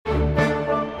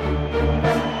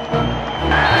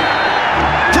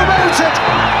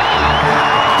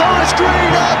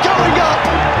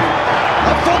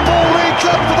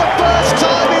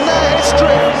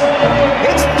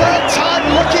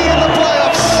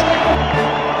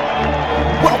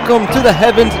Welcome to the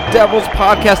Heavens Devils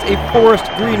podcast, a Forest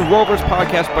Green Rovers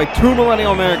podcast by two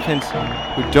millennial Americans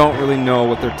who don't really know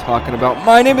what they're talking about.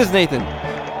 My name is Nathan.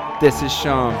 This is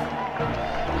Sean.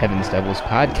 Heavens Devils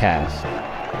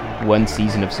podcast. One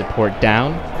season of support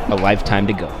down, a lifetime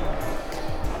to go.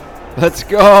 Let's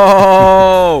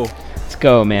go! Let's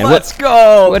go, man. Let's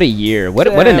go! What a year. What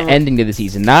an ending to the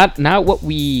season. Not what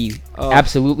we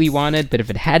absolutely wanted, but if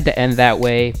it had to end that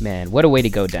way, man, what a way to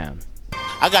go down.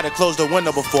 I gotta close the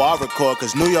window before I record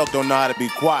because New York don't know how to be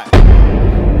quiet.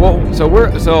 Well,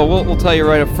 we'll tell you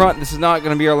right up front, this is not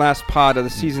going to be our last pod of the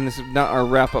season. This is not our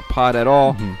wrap-up pod at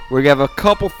all. We have a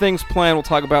couple things planned we'll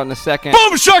talk about in a second.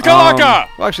 Boom shakalaka!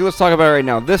 Well, actually, let's talk about it right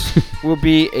now. This will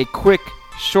be a quick,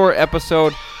 short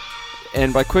episode.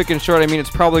 And by quick and short, I mean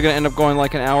it's probably going to end up going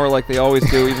like an hour like they always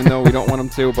do, even though we don't want them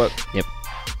to. But Yep.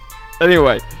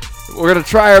 Anyway, we're going to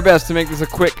try our best to make this a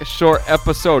quick, short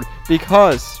episode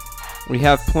because we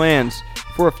have plans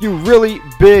for a few really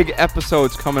big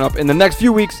episodes coming up in the next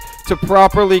few weeks to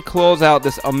properly close out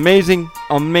this amazing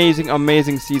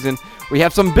season. We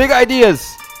have some big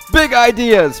ideas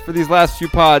for these last few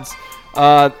pods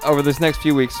over this next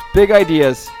few weeks. Big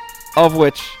ideas, of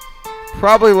which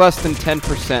probably less than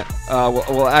 10%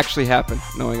 will actually happen,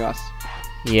 knowing us.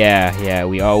 Yeah,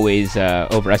 we always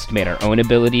overestimate our own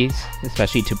abilities,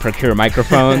 especially to procure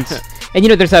microphones. And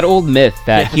there's that old myth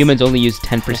that humans only use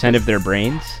 10% of their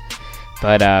brains.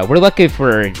 But we're lucky if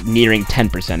we're nearing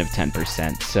 10% of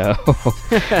 10%. So,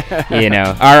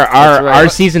 our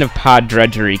season of pod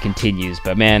drudgery continues.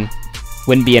 But man,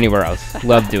 wouldn't be anywhere else.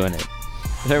 Love doing it.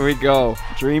 There we go.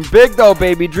 Dream big though,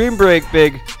 baby. Dream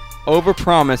big.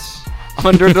 Overpromise,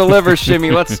 under-deliver,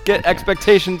 shimmy. Let's get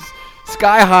expectations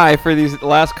sky high for these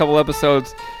last couple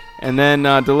episodes, and then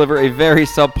deliver a very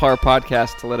subpar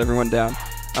podcast to let everyone down.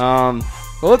 Well,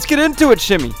 let's get into it,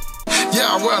 shimmy. Yeah,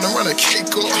 I run a cake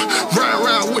up, ride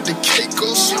around with the cake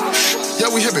up.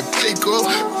 Yeah, we having bake up.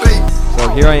 So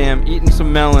here I am, eating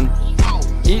some melon,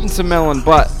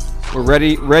 but we're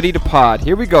ready to pod.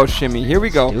 Here we go, shimmy. Here we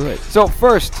go. Let's do it. So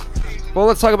first,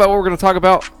 let's talk about what we're going to talk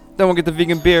about. Then we'll get the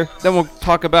vegan beer. Then we'll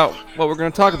talk about what we're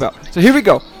going to talk about. So here we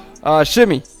go.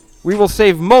 Shimmy, we will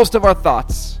save most of our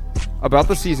thoughts about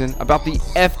the season, about the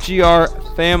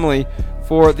FGR family,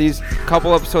 for these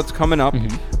couple episodes coming up.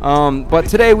 But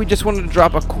today we just wanted to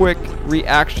drop a quick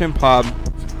reaction pod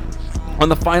on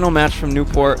the final match from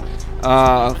Newport.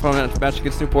 Final match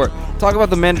against Newport. Talk about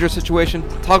the manager situation.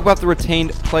 Talk about the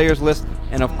retained players list.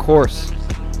 And of course,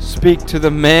 speak to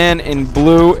the man in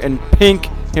blue and pink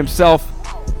himself.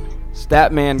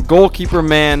 Stat man, goalkeeper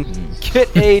man,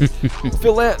 kit aid,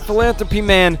 philanthropy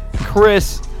man,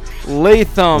 Chris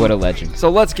Latham. What a legend. So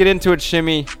let's get into it,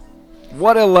 shimmy.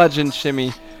 What a legend,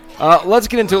 shimmy. Let's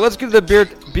get into it. Let's get the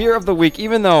beer of the week.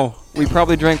 Even though we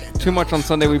probably drank too much on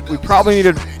Sunday, we probably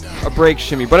needed a break,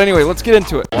 shimmy. But anyway, let's get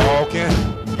into it.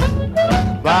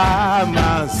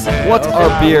 What's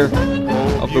our beer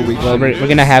of the week? Well, we're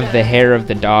going to have the hair of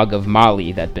the dog of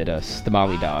Molly that bit us, the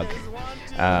Molly dog.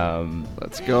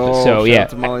 Let's go. So, Shout out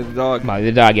to Molly the dog. Molly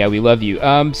the dog, yeah, we love you.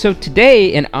 So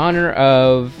today, in honor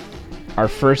of our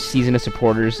first season of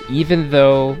supporters, even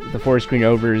though the Forest Green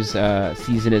Rovers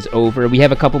season is over, we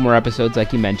have a couple more episodes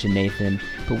like you mentioned, Nathan,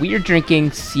 but we are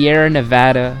drinking Sierra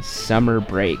Nevada Summer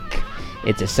Break.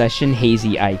 It's a session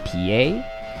hazy IPA,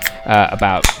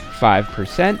 about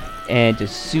 5%, and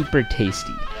just super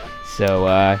tasty.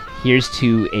 So here's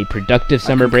to a productive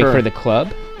summer break for the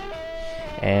club.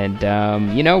 And,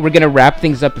 we're going to wrap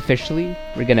things up officially.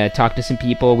 We're going to talk to some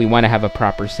people. We want to have a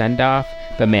proper send-off.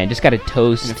 But, man, just got to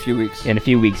toast. In a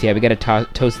few weeks. Yeah, we got to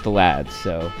toast the lads.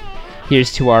 So,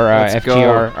 here's to our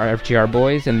FGR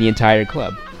boys and the entire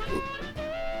club.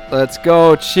 Let's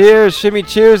go. Cheers, shimmy,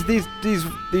 cheers. These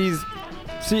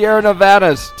Sierra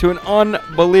Nevadas to an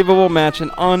unbelievable match,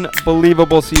 an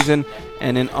unbelievable season,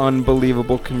 and an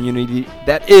unbelievable community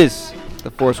that is the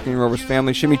Forest Green Rovers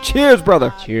family. Shimmy, cheers,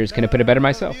 brother. Cheers. Couldn't put it better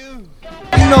myself.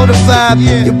 You know the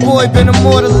vibe, your boy been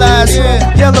immortalized.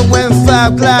 Yellow and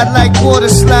 5 glide like water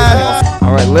slide.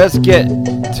 All right, let's get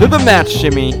to the match,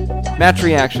 shimmy. Match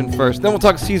reaction first. Then we'll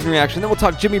talk season reaction. Then we'll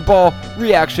talk Jimmy Ball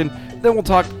reaction. Then we'll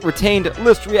talk retained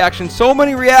list reaction. So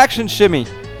many reactions, shimmy.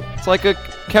 It's like a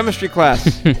chemistry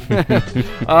class.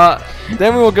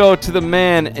 Then we will go to the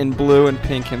man in blue and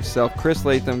pink himself, Chris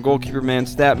Latham, goalkeeper man,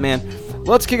 stat man.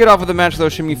 Let's kick it off with the match, though,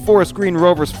 shimmy. Forest Green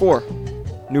Rovers 4,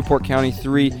 Newport County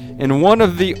 3, in one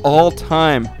of the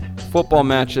all-time football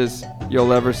matches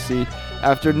you'll ever see.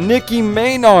 After Nicky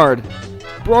Maynard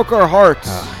broke our hearts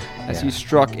as he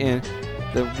struck in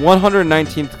the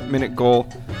 119th minute goal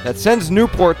that sends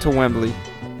Newport to Wembley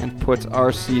and puts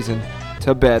our season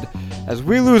to bed. as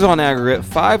we lose on aggregate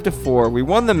 5-4. We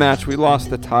won the match, we lost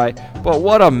the tie, but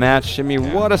what a match, Shimmy,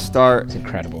 what a start. It's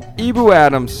incredible. Ibu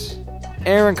Adams,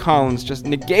 Aaron Collins just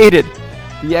negated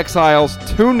the Exiles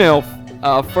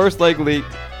 2-0 first leg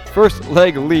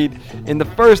lead in the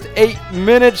first 8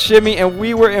 minutes, Shimmy, and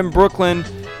we were in Brooklyn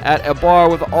at a bar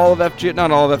with all of FGR, not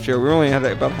all of FGR, we only had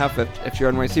about half of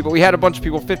FGR NYC, but we had a bunch of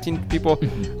people, 15 people.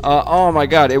 Oh my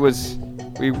God, it was,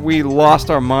 we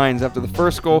lost our minds after the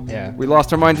first goal. Yeah. We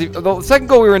lost our minds. The second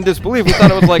goal, we were in disbelief. We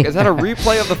thought it was like, is that a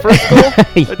replay of the first goal?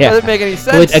 It doesn't make any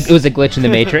sense. It was a glitch in the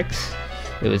Matrix.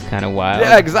 It was kind of wild.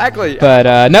 Yeah, exactly.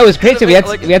 But no, it was crazy. We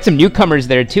had some newcomers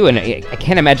there too, and I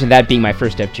can't imagine that being my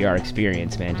first FGR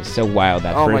experience, man. Just so wild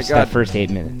that first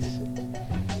 8 minutes.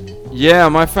 Yeah,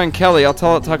 my friend Kelly. I'll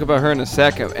talk about her in a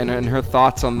second and her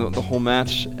thoughts on the whole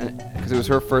match because it was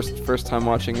her first time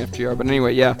watching FGR. But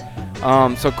anyway, yeah.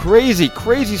 So crazy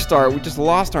start. We just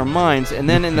lost our minds, and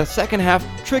then in the second half,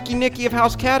 Tricky Nicky of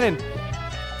House Cadden,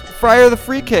 Fryer the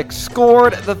free kick,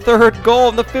 scored the third goal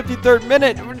in the 53rd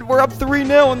minute. We're up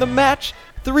 3-0 in the match,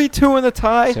 3-2 in the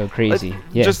tie. So crazy.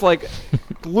 Yeah. Just like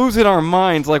losing our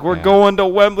minds. Like we're going to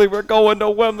Wembley.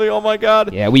 Oh my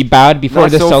God. Yeah, we bowed before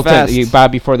Not the so Sultan. fast. We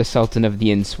bowed before the Sultan of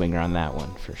the In-Swinger on that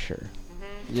one for sure.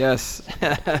 Yes,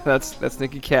 that's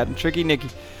Nicky Cadden, Tricky Nicky.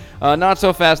 Not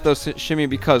so fast though, Shimmy,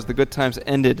 because the good times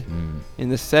ended in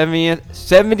the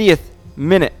 70th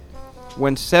minute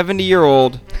when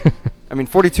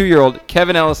 42-year-old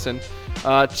Kevin Ellison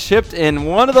chipped in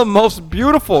one of the most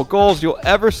beautiful goals you'll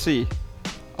ever see.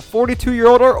 A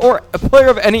 42-year-old or a player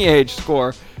of any age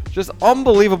score. Just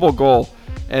unbelievable goal.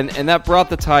 And that brought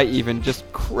the tie even. Just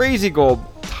crazy goal.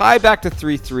 Tie back to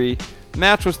 3-3.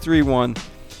 Match was 3-1.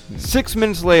 6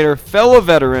 minutes later, fellow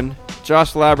veteran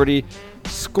Josh Laverty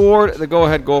scored the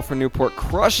go-ahead goal for Newport,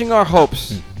 crushing our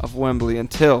hopes of Wembley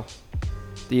until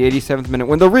the 87th minute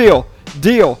when the real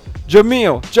deal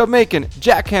Jamaican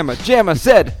Jackhammer Jamma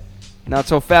said, "Not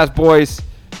so fast, boys,"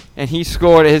 and he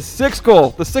scored his sixth goal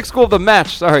of the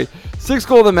match in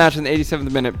the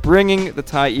 87th minute, bringing the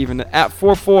tie even at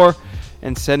 4-4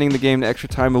 and sending the game to extra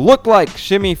time. It looked like,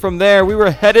 Shimmy, from there we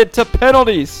were headed to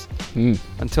penalties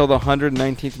until the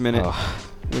 119th minute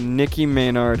when Nicky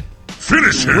Maynard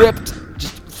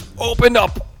just opened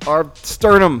up our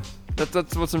sternum.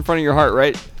 That's what's in front of your heart,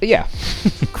 right? Yeah.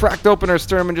 Cracked open our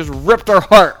sternum and just ripped our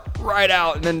heart right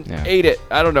out and then ate it.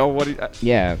 I don't know what.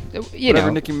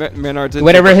 Whatever Nicky Maynard's in.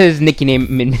 Whatever his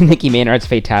Nicky Maynard's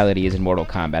fatality is in Mortal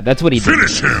Kombat. That's what he did.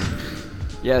 Finish him.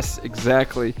 Yes,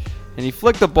 exactly. And he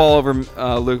flicked the ball over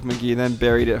Luke McGee, then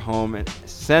buried it home and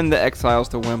send the Exiles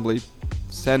to Wembley.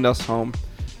 Send us home.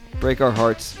 Break our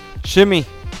hearts. Shimmy,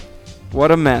 what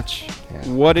a match. Yeah.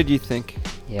 What did you think?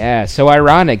 Yeah, so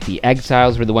ironic. The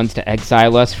Exiles were the ones to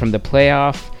exile us from the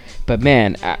playoff. But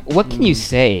man, what can you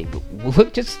say?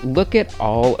 Look at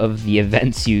all of the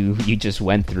events you just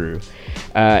went through.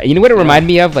 You know what it reminded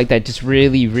me of? Like that just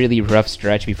really, really rough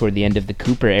stretch before the end of the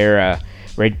Cooper era,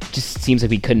 where it just seems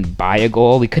like we couldn't buy a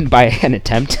goal. We couldn't buy an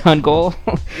attempt on goal.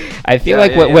 I feel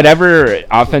whatever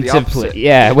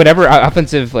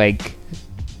offensive like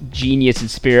genius and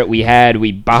spirit we had,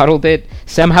 we bottled it,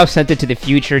 somehow sent it to the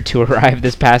future to arrive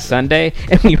this past Sunday,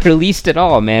 and we released it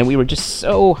all, man. We were just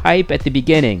so hype at the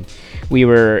beginning. We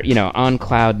were, on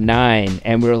cloud 9,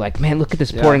 and we were like, man, look at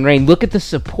this pouring rain. Look at the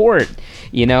support.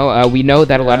 We know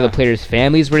that a lot of the players'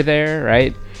 families were there,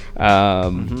 right?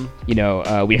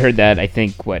 We heard that, I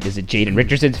think, Jaden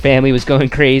Richardson's family was going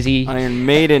crazy. Iron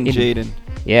Maiden Jaden.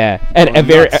 Yeah, and a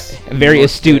very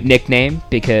astute nickname,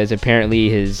 because apparently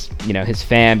his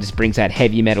fam just brings that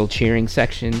heavy metal cheering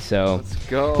section. So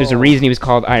there's a reason he was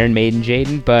called Iron Maiden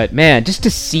Jaden. But man, just to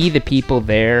see the people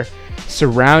there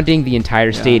surrounding the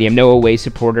entire stadium, no away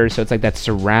supporters, so it's like that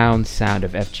surround sound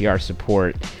of FGR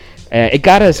support. It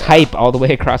got us hype all the way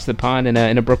across the pond in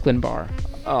a Brooklyn bar.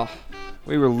 Oh.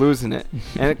 We were losing it,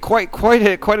 and quite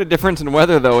a difference in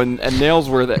weather though. And Nails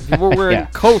were that people were wearing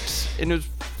coats, and it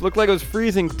looked like it was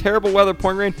freezing. Terrible weather,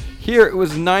 pouring rain. Here it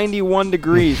was 91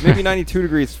 degrees, maybe 92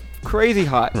 degrees. Crazy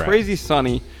hot, crazy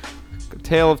sunny. A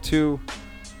tale of two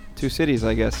cities,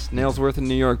 I guess. Nailsworth and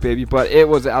New York, baby. But it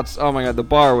was out. Oh my God, the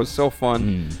bar was so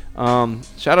fun.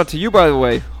 Shout out to you, by the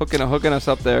way, hooking us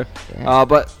up there. Yeah.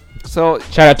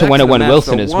 Shout out to 101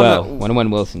 Wilson as well.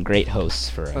 101 Wilson, great hosts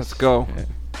for us. Let's go. Yeah.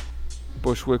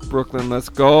 Bushwick, Brooklyn, let's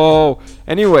go.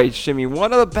 Anyway, Shimmy,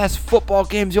 one of the best football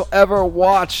games you'll ever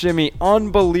watch, Shimmy.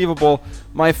 Unbelievable.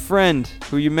 My friend,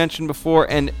 who you mentioned before,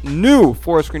 and new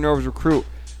Forest Green Rovers recruit,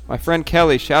 my friend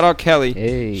Kelly. Shout out Kelly.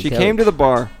 Hey, she came to the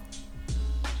bar.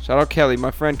 Shout out Kelly, my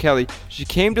friend Kelly. She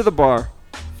came to the bar.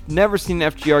 Never seen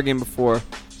an FGR game before.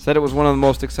 said it was one of the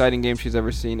most exciting games she's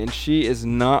ever seen, and she is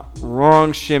not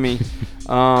wrong, Shimmy.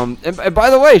 And by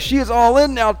the way, she is all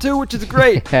in now too, which is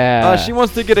great. She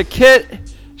wants to get a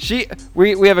kit.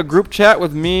 We have a group chat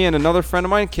with me and another friend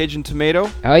of mine, Cajun Tomato.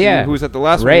 Oh yeah, who was at the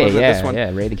last Ray, one? yeah, This one. yeah,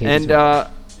 Ray the Cajun and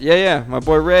Tomato. my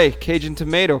boy Ray, Cajun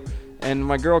Tomato, and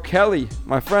my girl Kelly,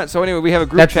 my friend. So anyway, we have a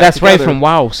group chat. That's together. Ray from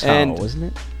Wausau, And wasn't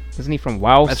it? Wasn't he from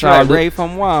Wausau? That's right, Ray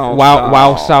from Wausau.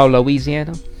 Wausau,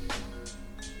 Louisiana.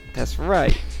 That's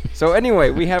right. So anyway,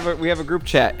 we have a group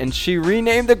chat, and she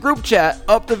renamed the group chat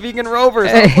Up the Vegan Rovers.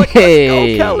 I was like, let's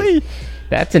go, Kelly.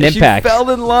 That's an and impact. She fell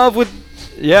in love with,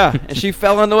 and she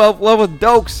fell in love with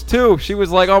Dokes too. She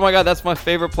was like, oh my God, that's my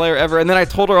favorite player ever. And then I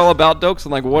told her all about Dokes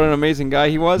and like what an amazing guy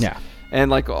he was. Yeah. And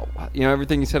like,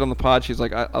 everything he said on the pod, she's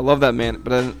like, I love that man. But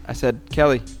then I said,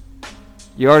 Kelly,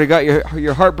 you already got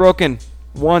your heart broken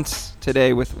once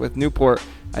today with Newport.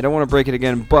 I don't want to break it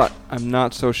again, but I'm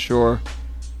not so sure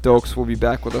Dokes will be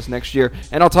back with us next year,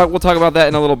 and we'll talk about that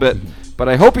in a little bit. But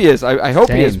I hope he is. I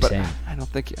hope he is, but I don't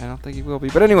think he will be.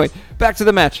 But anyway, back to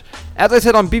the match. As I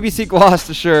said on BBC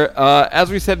Gloucestershire,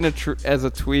 as we said in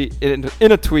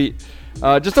a tweet,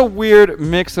 just a weird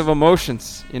mix of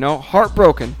emotions.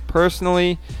 Heartbroken.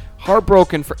 Personally,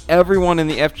 heartbroken for everyone in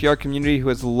the FGR community who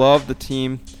has loved the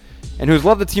team, and who's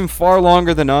loved the team far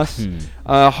longer than us.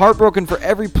 Heartbroken for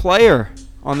every player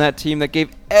on that team that gave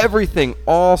everything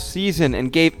all season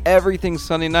and gave everything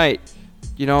Sunday night.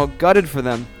 Gutted for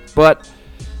them. But,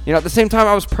 at the same time,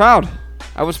 I was proud.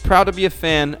 I was proud to be a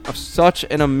fan of such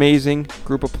an amazing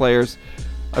group of players.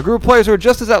 A group of players who are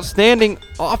just as outstanding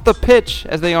off the pitch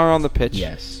as they are on the pitch.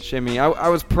 Yes. Shimmy. I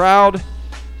was proud,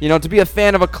 to be a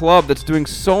fan of a club that's doing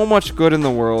so much good in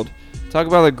the world. Talk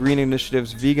about the green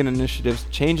initiatives, vegan initiatives,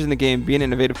 changing the game, being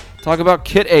innovative. Talk about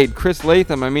Kit Aid, Chris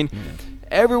Latham. I mean,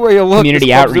 everywhere you look,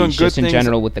 community outreach, just in things.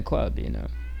 general with the club,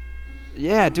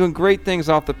 Yeah, doing great things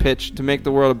off the pitch to make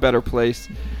the world a better place.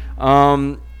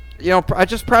 I'm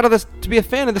just proud of this, to be a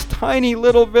fan of this tiny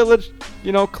little village,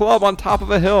 club on top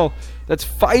of a hill that's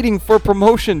fighting for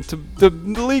promotion to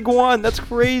League One. That's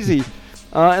crazy.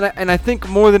 And I think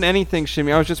more than anything,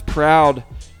 Shimmy, I was just proud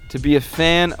to be a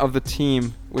fan of the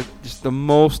team with just the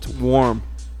most warm,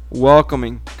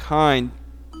 welcoming, kind,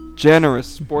 generous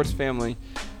sports family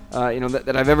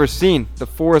that I've ever seen, the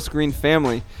Forest Green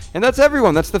family. And that's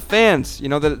everyone. That's the fans,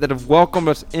 that have welcomed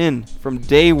us in from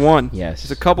day one. Yes.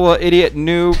 There's a couple of idiot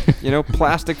new,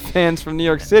 plastic fans from New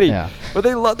York City. Yeah. But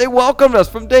they welcomed us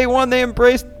from day one. They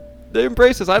embraced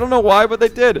us. I don't know why, but they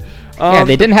did. They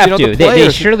didn't have to. The They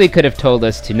surely could have told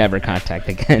us to never contact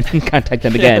them again,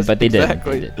 Yes, but they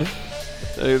exactly. didn't.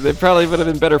 They probably would have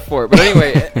been better for it. But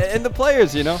anyway, and the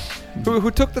players,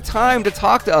 who took the time to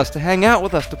talk to us, to hang out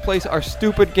with us, to play our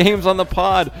stupid games on the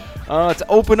pod, to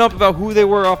open up about who they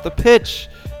were off the pitch.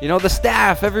 The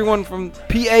staff, everyone from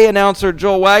PA announcer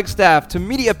Joel Wagstaff to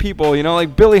media people,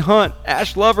 like Billy Hunt,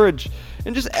 Ash Loveridge,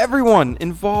 and just everyone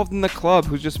involved in the club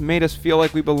who's just made us feel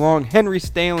like we belong. Henry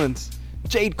Stalins,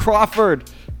 Jade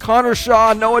Crawford, Connor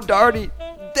Shaw, Noah Darty,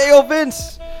 Dale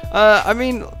Vince.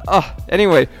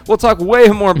 Anyway, we'll talk way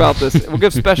more about this. We'll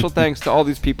give special thanks to all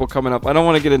these people coming up. I don't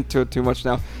want to get into it too much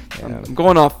now. I'm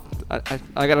going off. I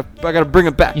gotta bring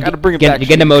it back. You're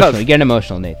getting emotional. You're getting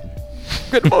emotional, Nathan.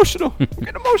 Get emotional.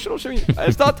 Get emotional.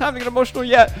 It's not time to get emotional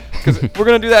yet, because we're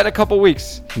gonna do that in a couple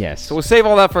weeks. Yes. So we'll save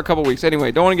all that for a couple weeks.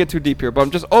 Anyway, don't want to get too deep here, but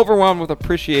I'm just overwhelmed with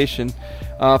appreciation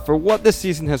for what this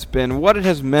season has been, what it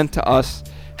has meant to us,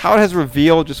 how it has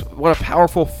revealed just what a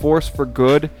powerful force for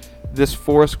good this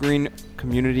Forest Green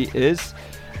community is.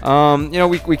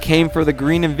 We came for the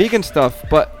green and vegan stuff,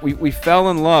 but we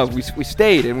fell in love. We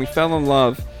stayed and we fell in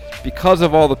love because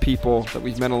of all the people that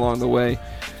we've met along the way.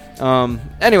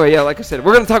 Anyway, like I said,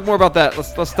 we're gonna talk more about that.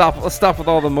 Let's stop with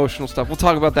all the emotional stuff. We'll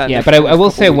talk about that. Yeah, but I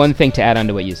will say one thing to add on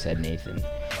to what you said, Nathan.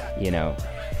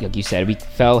 Like you said, we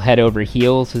fell head over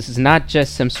heels. This is not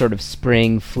just some sort of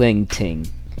spring fling ting.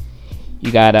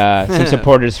 You got some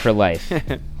supporters for life.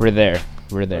 We're there.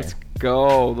 Let's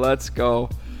go.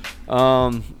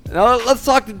 Now let's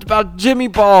talk about Jimmy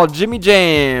Ball, Jimmy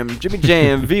Jam,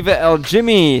 Viva El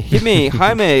Jimmy,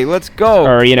 Jaime, let's go.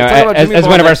 Or, as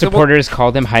one of our supporters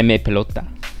called him, Jaime Pelota.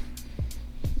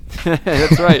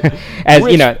 That's right.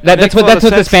 That's what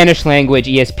the Spanish language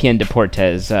ESPN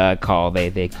Deportes call.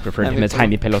 They refer to him as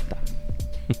Jaime Pelota.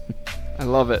 I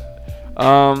love it.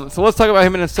 So let's talk about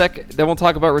him in a sec. Then we'll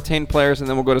talk about retained players, and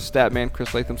then we'll go to Statman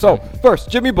Chris Latham. So first,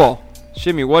 Jimmy Ball.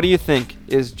 Shimmy, what do you think?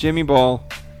 Is Jimmy Ball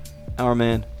our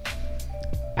man?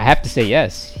 I have to say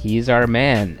yes. He's our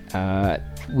man.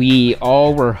 We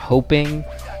all were hoping,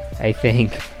 I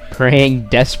think, praying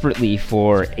desperately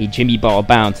for a Jimmy Ball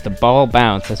bounce. The ball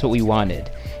bounce, that's what we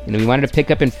wanted. we wanted to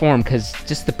pick up in form because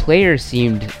just the players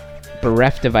seemed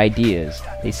bereft of ideas.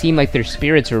 They seemed like their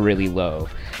spirits were really low.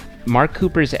 Mark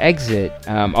Cooper's exit,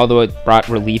 although it brought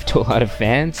relief to a lot of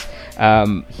fans,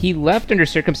 he left under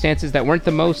circumstances that weren't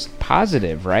the most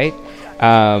positive, right?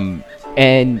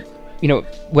 And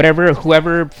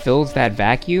whoever fills that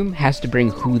vacuum has to bring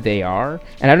who they are.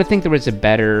 And I don't think there was a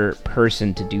better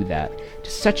person to do that.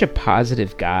 Just such a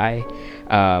positive guy,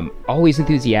 always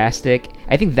enthusiastic.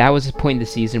 I think that was the point in the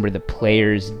season where the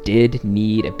players did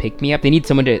need a pick-me-up. They need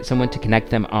someone to connect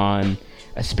them on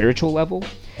a spiritual level.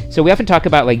 So we often talk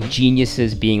about like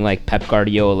geniuses being like Pep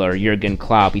Guardiola or Jurgen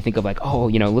Klopp. We think of like,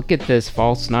 look at this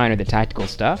false nine or the tactical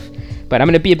stuff. But I'm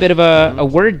going to be a bit of a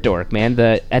word dork, man.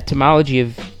 The etymology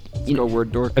of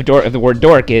word dork. Of the word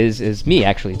dork is me,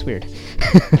 actually. It's weird.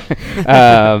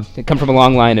 It come from a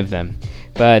long line of them.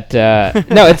 But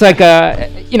no, it's like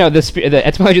the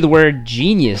etymology of the word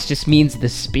genius just means the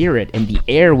spirit and the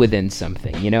air within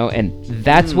something, and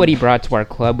that's what he brought to our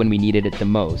club when we needed it the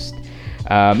most.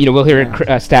 We'll hear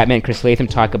Statman Chris Latham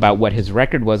talk about what his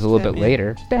record was a little bit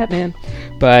later. Batman.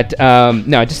 But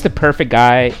no, just the perfect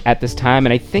guy at this time,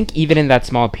 and I think even in that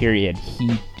small period,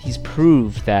 he's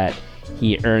proved that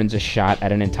he earns a shot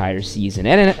at an entire season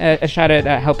and a shot at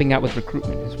helping out with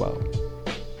recruitment as well.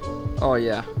 Oh,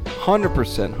 yeah.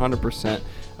 100%.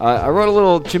 I wrote a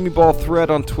little Jimmy Ball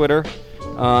thread on Twitter,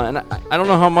 and I don't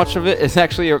know how much of it is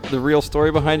actually the real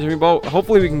story behind Jimmy Ball.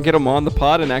 Hopefully we can get him on the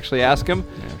pod and actually ask him.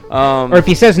 Or if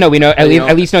he says no, we know at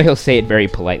least know he'll say it very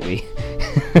politely.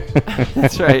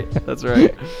 That's right.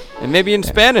 And maybe in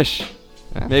Spanish.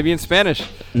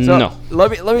 So no.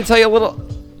 Let me tell you a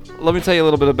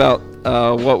little bit about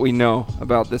what we know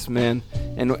about this man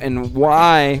and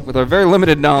why, with our very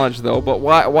limited knowledge though, but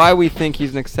why we think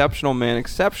he's an exceptional man,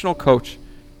 exceptional coach,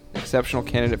 exceptional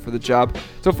candidate for the job.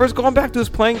 So first, going back to his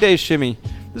playing days, Shimmy.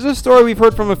 This is a story we've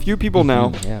heard from a few people now,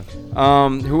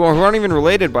 who aren't even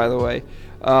related, by the way.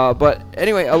 But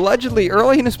anyway, allegedly,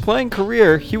 early in his playing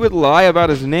career, he would lie about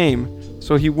his name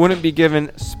so he wouldn't be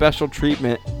given special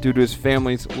treatment due to his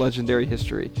family's legendary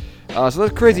history. So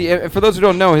that's crazy. And for those who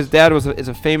don't know, his dad is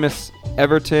a famous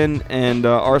Everton and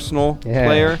Arsenal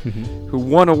player who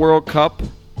won a World Cup.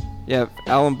 Yeah,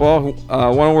 Alan Ball, who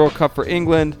won a World Cup for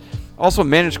England. Also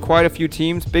managed quite a few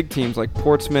teams, big teams like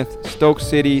Portsmouth, Stoke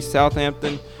City,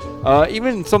 Southampton.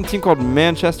 Even some team called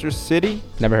Manchester City.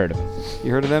 Never heard of them.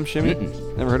 You heard of them, Shimmy?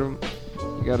 Never heard of them?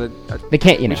 You gotta. They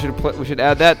can't, We should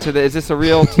add that to the. Is this a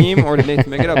real team or did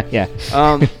Nathan make it up? Yeah.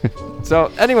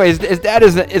 So, anyways, his dad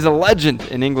is a legend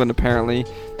in England apparently,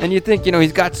 and you think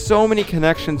he's got so many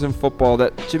connections in football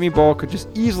that Jimmy Ball could just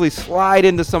easily slide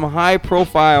into some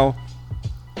high-profile,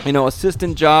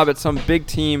 assistant job at some big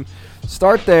team,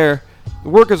 start there,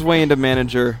 work his way into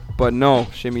manager. But no,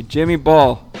 Shimmy, Jimmy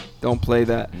Ball. Don't play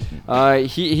that.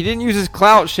 He didn't use his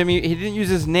clout, Shimmy. He didn't use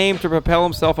his name to propel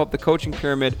himself up the coaching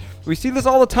pyramid. We see this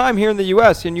all the time here in the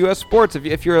U.S., in U.S. sports.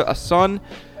 If you're a son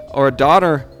or a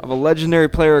daughter of a legendary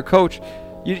player or coach,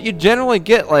 you generally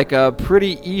get like a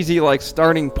pretty easy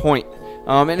starting point.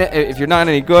 And if you're not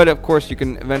any good, of course, you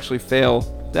can eventually fail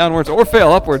downwards or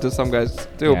fail upwards, as some guys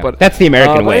do. Yeah, but that's the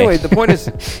American way. Anyway, the point is,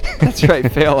 that's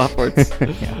right, fail upwards.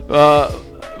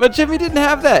 But Jimmy didn't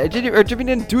have that. Jimmy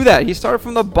didn't do that. He started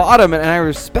from the bottom, and I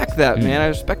respect that, man. I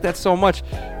respect that so much.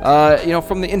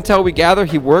 From the intel we gather,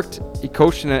 he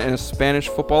coached in a Spanish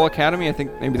football academy. I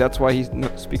think maybe that's why he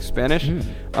speaks Spanish.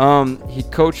 He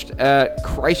coached at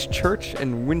Christ Church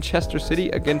in Winchester City,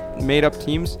 again, made-up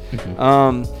teams.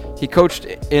 He coached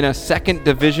in a second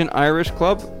division Irish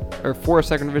club, for a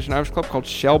second division Irish club called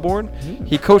Shelbourne.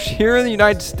 He coached here in the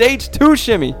United States too,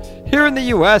 Shimmy. Here in the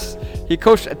U.S., he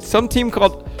coached at some team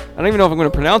called, I don't even know if I'm going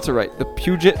to pronounce it right, the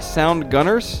Puget Sound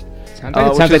Gunners. Sounds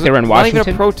like they were in Washington. Not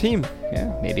even a pro team.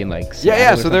 Yeah, maybe in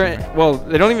Seattle. So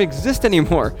they don't even exist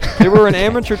anymore. They were an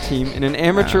amateur team in an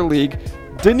amateur league.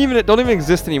 Don't even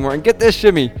exist anymore. And get this,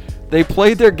 Shimmy, they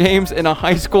played their games in a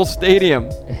high school stadium.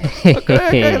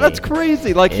 Okay, that's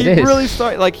crazy.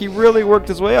 He really worked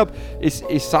his way up.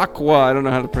 Issaquah, I don't know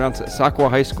how to pronounce it. Issaquah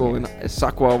High School in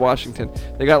Issaquah, Washington.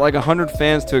 They got 100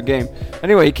 fans to a game.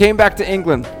 Anyway, he came back to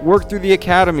England, worked through the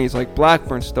academies like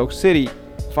Blackburn, Stoke City.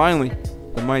 Finally,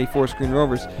 the mighty Forest Green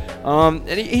Rovers. And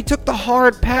he took the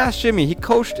hard path, Shimmy. He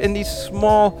coached in these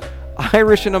small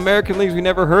Irish and American leagues we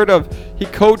never heard of. He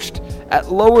coached at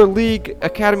lower league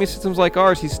academy systems like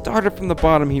ours. He started from the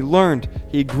bottom. He learned.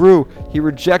 He grew. He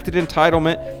rejected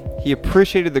entitlement. He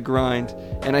appreciated the grind.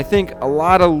 And I think a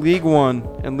lot of League One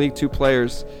and League Two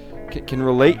players can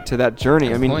relate to that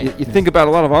journey. I mean, you think about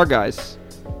a lot of our guys.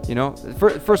 You know,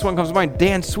 first one comes to mind,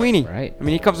 Dan Sweeney. Right. I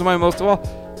mean, he comes to mind most of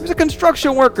all. He was a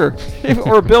construction worker,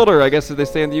 or a builder, I guess, as they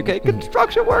say in the UK.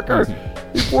 Construction worker.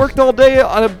 He worked all day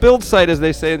on a build site, as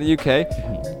they say in the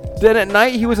UK. Then at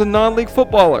night, he was a non-league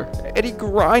footballer, and he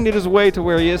grinded his way to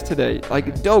where he is today. Like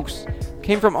Dokes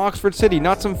came from Oxford City,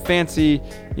 not some fancy,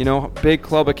 you know, big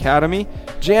club academy.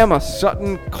 Jamma,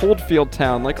 Sutton, Coldfield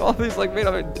Town, like all these, like, made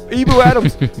up. Ebu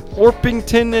Adams,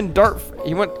 Orpington and Dartford.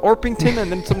 He went Orpington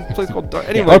and then some place called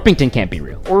Dartford. Anyway, Yeah, Orpington can't be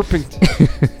real.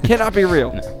 Orpington cannot be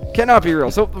real. No. Cannot be real.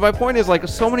 So my point is, like,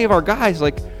 so many of our guys,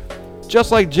 like,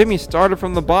 just like Jimmy, started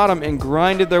from the bottom and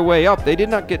grinded their way up. They did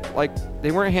not get, like,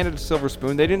 they weren't handed a silver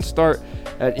spoon. They didn't start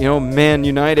at, you know, Man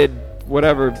United,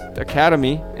 whatever,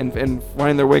 academy and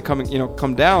finding their way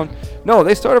come down. No,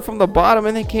 they started from the bottom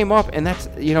and they came up, and that's,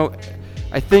 you know,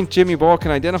 I think Jimmy Ball can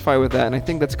identify with that, and I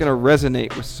think that's going to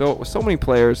resonate with so many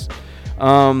players.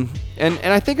 And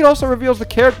I think it also reveals the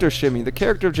character of Shimmy, the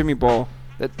character of Jimmy Ball,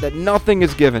 that nothing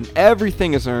is given,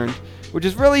 everything is earned, which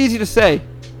is really easy to say,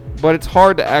 but it's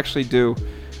hard to actually do.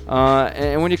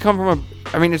 And when you come from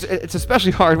it's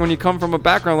especially hard when you come from a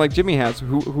background like Jimmy has,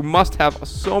 who must have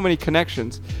so many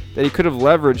connections that he could have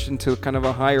leveraged into kind of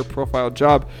a higher profile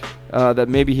job that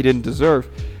maybe he didn't deserve.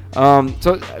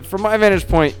 So from my vantage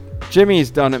point, Jimmy's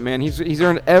done it, man. He's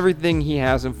earned everything he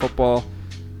has in football.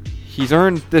 He's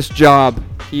earned this job.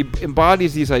 He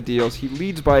embodies these ideals. He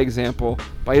leads by example,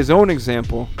 by his own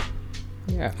example.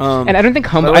 Yeah. And I don't think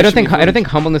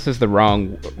humbleness is the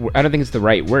I don't think it's the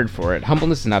right word for it.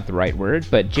 Humbleness is not the right word,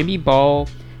 but Jimmy Ball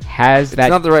has that. It's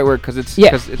not the right word because it's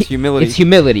humility. It's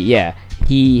humility. Yeah.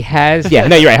 He has. Yeah.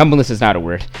 No, you're right. Humbleness is not a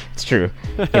word. It's true.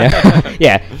 You know?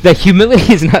 Yeah. The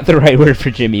humility is not the right word for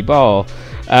Jimmy Ball.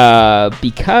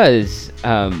 Because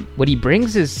what he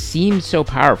brings seems so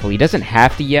powerful. He doesn't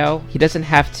have to yell. He doesn't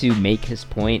have to make his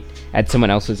point at someone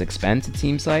else's expense. It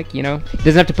seems like, you know, he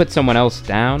doesn't have to put someone else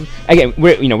down. Again,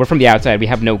 we're from the outside. We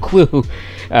have no clue,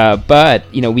 but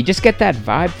you know, we just get that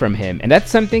vibe from him, and that's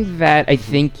something that I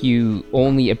think you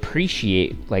only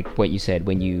appreciate, like what you said,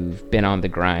 when you've been on the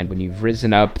grind, when you've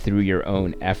risen up through your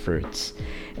own efforts.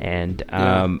 And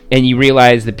and you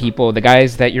realize the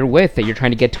guys that you're with, that you're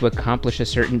trying to get to accomplish a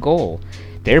certain goal,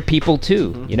 they're people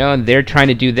too, you know, and they're trying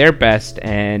to do their best.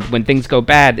 And when things go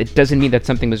bad, it doesn't mean that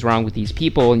something was wrong with these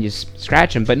people and you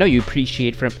scratch them, but no, you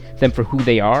appreciate them for who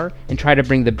they are and try to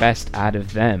bring the best out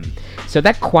of them. So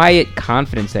that quiet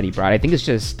confidence that he brought, I think, is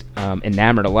just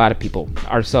enamored a lot of people,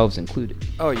 ourselves included.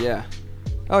 Oh yeah,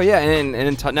 and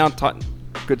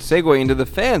good segue into the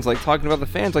fans, like talking about the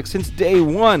fans, like since day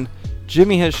one.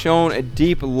 Jimmy has shown a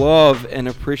deep love and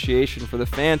appreciation for the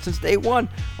fans since day one,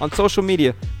 on social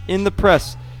media, in the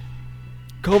press,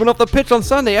 coming off the pitch on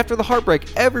Sunday after the heartbreak,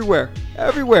 everywhere.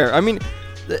 I mean,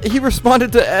 he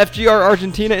responded to FGR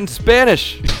Argentina in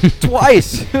Spanish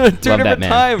twice, two different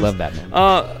times. Love that man.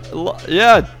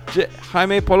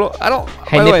 Jaime Pelota. I don't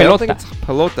think it's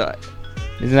Pelota.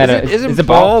 Isn't that is it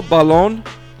ball? Ballon?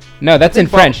 No, that's in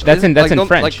French. That's in French.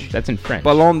 Like That's in French.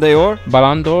 Ballon d'Or?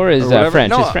 Ballon d'Or is French.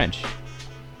 No, it's French.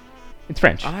 It's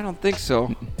French. I don't think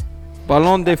so.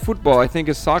 Ballon de football, I think,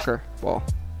 is soccer ball.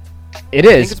 It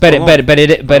is, but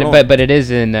it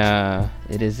is in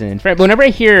French. But whenever I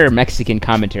hear Mexican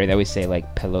commentary, they always say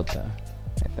like pelota,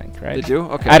 I think, right? They do?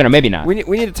 Okay. I don't know, maybe not. We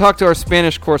need to talk to our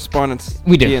Spanish correspondent,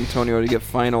 Antonio, to get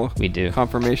final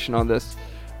confirmation on this.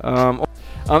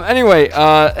 Anyway,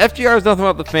 FGR is nothing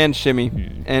about the fans, Shimmy,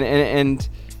 and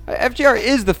FGR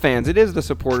is the fans. It is the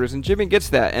supporters, and Jimmy gets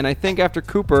that. And I think after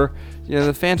Cooper, you know,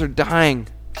 the fans are dying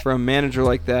for a manager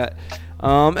like that.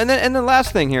 And then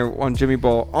last thing here on Jimmy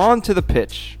Ball, on the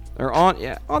pitch,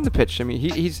 Shimmy.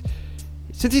 He's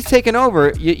since he's taken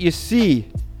over, you see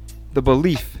the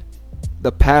belief,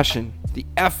 the passion, the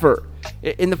effort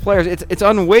in the players. It's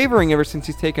unwavering ever since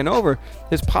he's taken over.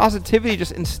 His positivity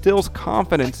just instills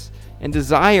confidence and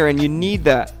desire, and you need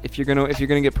that if you're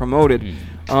gonna get promoted.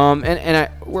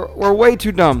 We're way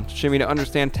too dumb, Shimmy, to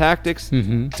understand tactics,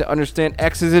 to understand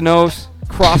X's and O's,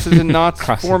 crosses and knots,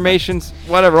 formations,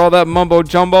 whatever, all that mumbo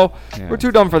jumbo. Yeah. We're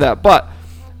too dumb for that,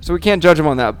 so we can't judge him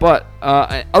on that. But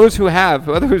others who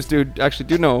actually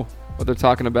do know what they're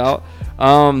talking about.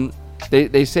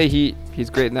 They say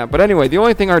he's great in that. But anyway, the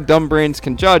only thing our dumb brains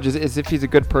can judge is if he's a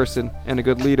good person and a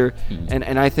good leader,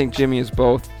 and I think Jimmy is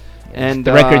both. And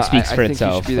the record speaks for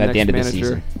itself at the end of the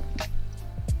season.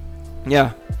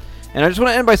 Yeah. And I just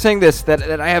want to end by saying this,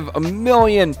 that I have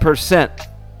 1,000,000%,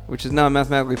 which is not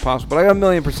mathematically possible, but I have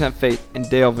 1,000,000% faith in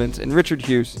Dale Vince and Richard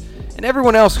Hughes and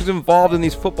everyone else who's involved in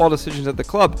these football decisions at the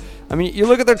club. I mean, you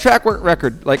look at their track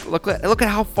record. Like, look at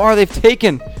how far they've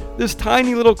taken this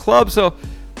tiny little club. So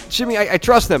Jimmy, I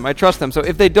trust them. I trust them. So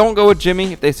if they don't go with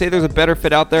Jimmy, if they say there's a better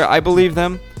fit out there, I believe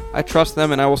them. I trust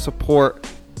them, and I will support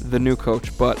the new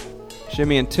coach. But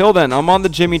Jimmy, until then, I'm on the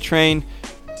Jimmy train.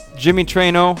 Jimmy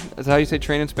Traino. Is that how you say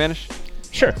train in Spanish?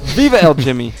 Sure. Viva el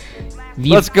Jimmy.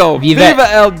 Let's go. Viva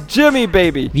el Jimmy,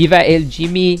 baby. Viva el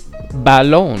Jimmy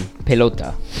Balón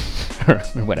Pelota. or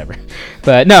whatever.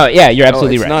 But no, yeah, you're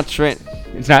absolutely right. It's not train.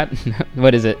 It's not.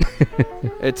 What is it?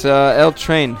 It's El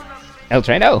Train. El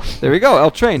Train. Oh, there we go.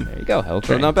 El Train. There you go. El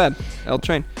Train. So not bad. El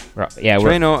Train. Yeah.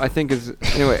 Traino, I think is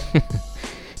anyway.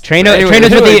 Traino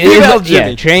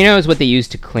is what they use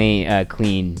to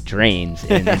clean drains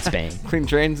in Spain. Clean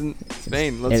drains in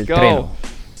Spain. Let's El go. Traino.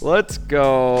 Let's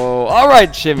go. All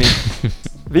right, Jimmy.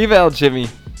 Viva el Jimmy.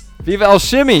 Viva el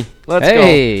Shimmy. Let's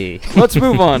go. Let's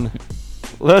move on.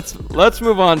 Let's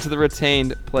move on to the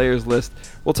retained players list.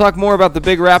 We'll talk more about the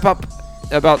big wrap-up,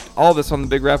 about all this on the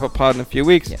big wrap-up pod in a few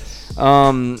weeks. Yes.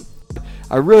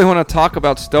 I really want to talk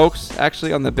about Stokes,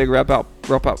 actually, on the big wrap-up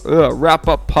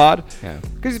pod. Yeah.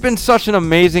 Because he's been such an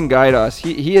amazing guy to us.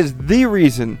 He is the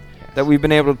reason that we've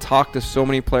been able to talk to so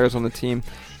many players on the team.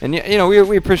 And,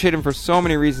 we appreciate him for so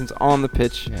many reasons on the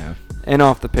pitch and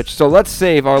off the pitch. So let's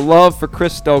save our love for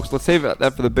Chris Stokes. Let's save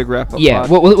that for the big wrap-up pod. Yeah,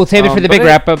 we'll save it for the big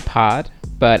wrap-up pod.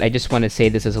 But I just want to say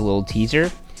this as a little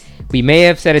teaser. We may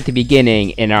have said at the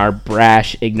beginning in our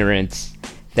brash ignorance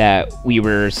that we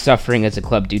were suffering as a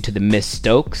club due to the miss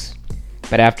Stokes.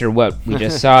 But after what we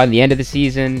just saw in the end of the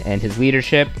season and his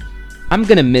leadership, I'm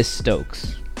going to miss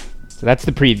Stokes. So that's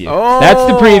the preview. That's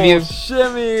the preview.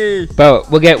 Shimmy. But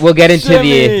we'll get into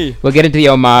the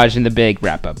homage in the big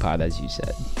wrap-up pod, as you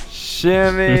said.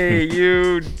 Shimmy,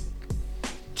 you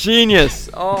genius.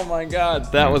 Oh my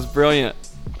God, that was brilliant.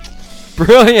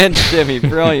 Brilliant, Jimmy.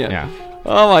 Brilliant. Yeah.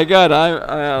 Oh my God,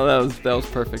 that was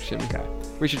perfect, Jimmy. Okay.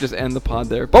 We should just end the pod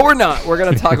there, but we're not. We're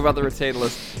gonna talk about the retained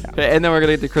list, okay, and then we're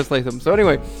gonna get to Chris Latham. So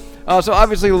anyway, so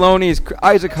obviously Loney's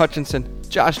Isaac Hutchinson,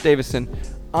 Josh Davison,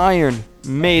 Iron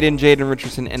Maiden, Jaden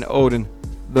Richardson, and Odin,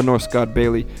 the Norse God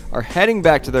Bailey, are heading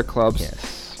back to their clubs.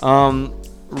 Yes.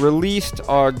 Released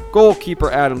our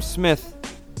goalkeeper Adam Smith.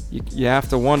 You have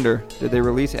to wonder, did they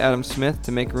release Adam Smith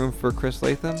to make room for Chris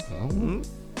Latham?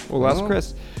 Well, that's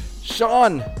Chris.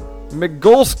 Sean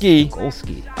Migulski.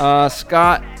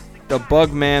 Scott, the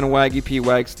Bugman, Waggy P.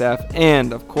 Wagstaff,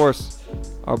 and of course,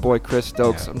 our boy Chris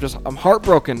Stokes. Yeah. I'm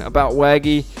heartbroken about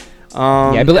Waggy.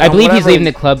 I believe he's leaving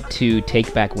the club to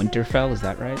take back Winterfell. Is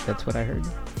that right? That's what I heard.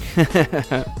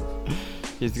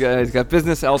 He's got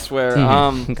business elsewhere,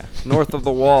 north of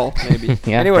the wall, maybe.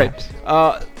 Anyway,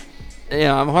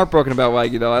 I'm heartbroken about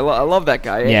Waggy though. I love that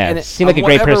guy. Yeah, and it seemed like a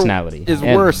great personality. Is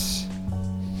worse.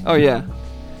 Oh yeah.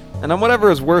 And whatever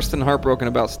is worse than heartbroken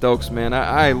about Stokes, man.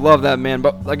 I love that man.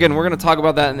 But again, we're gonna talk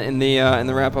about that in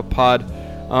the wrap up pod.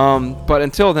 But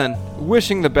until then,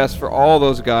 wishing the best for all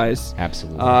those guys.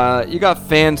 Absolutely. You got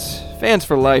fans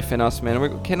for life in us, man. We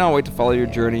cannot wait to follow your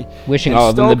journey. Wishing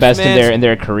all of them the best in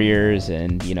their careers,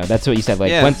 and that's what you said.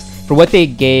 Like once for what they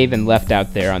gave and left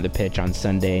out there on the pitch on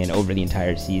Sunday and over the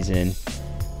entire season,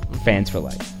 fans for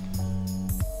life.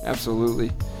 Absolutely.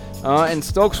 And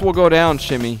Stokes will go down,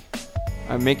 Shimmy.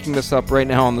 I'm making this up right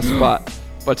now on the spot.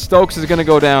 But Stokes is going to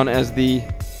go down as the,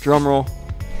 drumroll,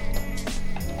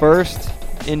 first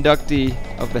inductee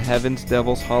of the Heavens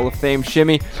Devils Hall of Fame.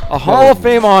 Shimmy, a Hall of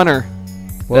Fame honor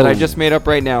that I just made up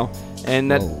right now.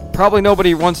 And that probably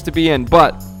nobody wants to be in.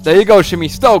 But there you go, Shimmy.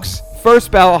 Stokes,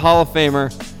 first ballot Hall of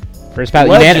Famer. First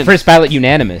ballot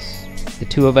unanimous. The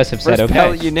two of us have said okay. First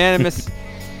ballot unanimous.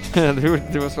 The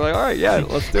two of us were like, all right, yeah,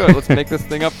 let's do it. Let's make this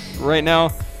thing up right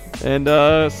now. And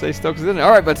say Stokes is in it.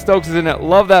 All right, but Stokes is in it.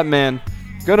 Love that man.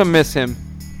 Gonna miss him.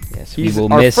 Yes, he's we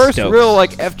will our miss first Stokes. real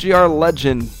FGR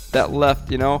legend that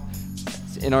left. In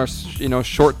our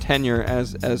short tenure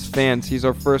as fans. He's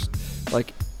our first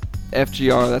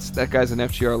FGR. That guy's an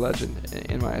FGR legend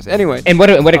in my eyes. Anyway, and what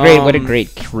a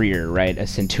great career, right? A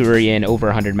Centurion, over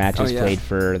 100 matches played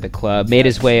for the club. Made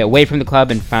his way away from the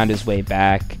club and found his way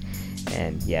back.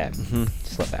 And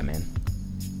just love that man.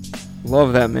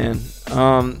 Love that man.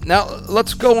 Now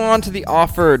let's go on to the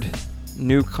offered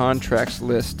new contracts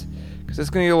list, because it's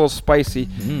going to get a little spicy.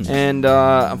 And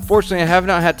unfortunately, I have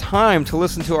not had time to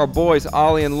listen to our boys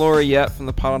Ollie and Lori yet from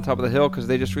the Pod on Top of the Hill, because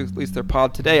they just released their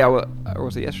pod today. Or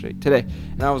was it yesterday? Today.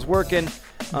 And I was working,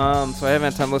 so I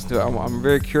haven't had time to listen to it. I'm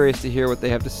very curious to hear what they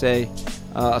have to say,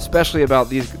 especially about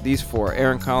these four: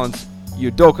 Aaron Collins,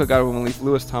 Udoka, Godwin Leaf,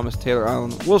 Lewis Thomas, Taylor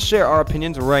Island. We'll share our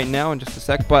opinions right now in just a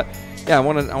sec, but yeah, I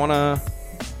want to.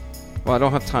 Well, I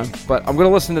don't have time, but I'm going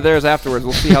to listen to theirs afterwards.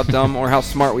 We'll see how dumb or how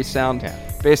smart we sound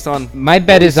based on my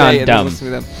bet is on dumb.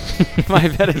 My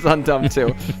bet is on dumb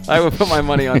too. I would put my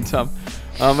money on dumb.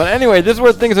 But anyway, this is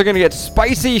where things are going to get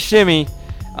spicy, Shimmy.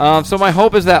 So my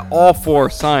hope is that all 4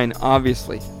 sign,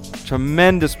 obviously.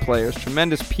 Tremendous players,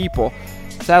 tremendous people.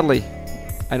 Sadly,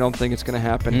 I don't think it's going to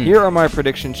happen. Here are my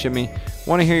predictions, Shimmy.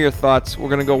 Want to hear your thoughts. We're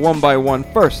going to go one by one.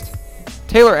 First,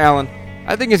 Taylor Allen.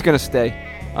 I think he's going to stay.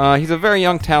 He's a very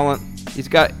young talent. He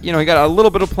got a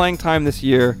little bit of playing time this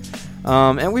year.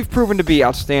 And we've proven to be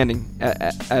outstanding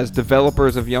as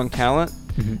developers of young talent.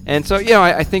 And so,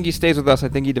 I think he stays with us. I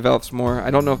think he develops more. I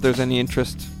don't know if there's any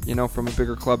interest, from a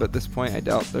bigger club at this point. I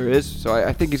doubt there is. So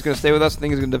I think he's going to stay with us. I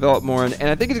think he's going to develop more. And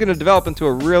I think he's going to develop into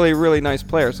a really, really nice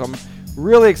player. So I'm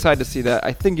really excited to see that.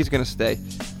 I think he's going to stay.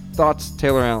 Thoughts,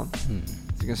 Taylor Allen?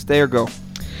 Is he going to stay or go?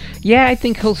 Yeah, I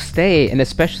think he'll stay, and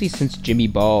especially since Jimmy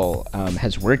Ball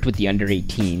has worked with the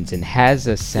under-18s and has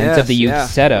a sense of the youth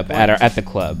setup at the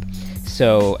club.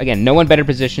 So, again, no one better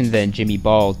positioned than Jimmy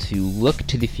Ball to look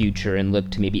to the future and look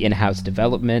to maybe in-house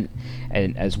development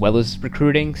and as well as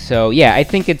recruiting. So, yeah, I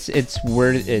think it's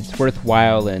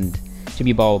worthwhile, and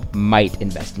Jimmy Ball might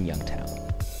invest in young talent.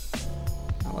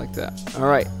 I like that. All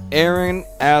right, Aaron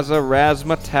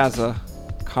Razzmatazz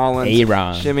Collins.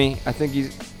 Aaron. Shimmy, I think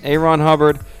he's Aaron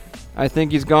Hubbard. I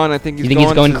think he's gone. I think he's You think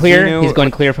he's going clear? Xenu. He's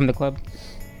going clear from the club?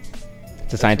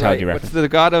 It's a Scientology reference. What's the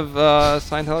god of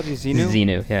Scientology? Xenu?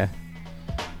 Xenu, yeah.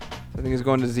 I think he's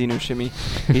going to Xenu, Shimmy.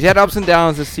 He's had ups and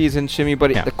downs this season, Shimmy,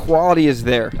 but the quality is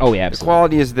there. Oh, yeah, absolutely. The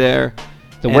quality is there.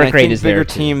 The work rate is there, bigger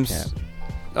teams. Yeah.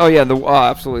 Oh, yeah,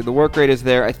 absolutely. The work rate is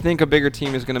there. I think a bigger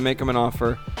team is going to make him an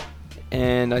offer,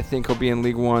 and I think he'll be in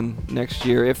League One next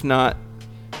year. If not,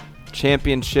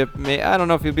 championship. I don't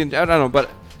know if he'll be. I don't know, but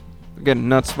again,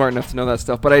 not smart enough to know that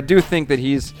stuff. But I do think that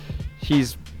he's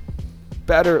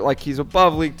better. Like, he's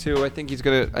above League Two. I think he's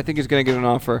gonna get an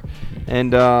offer,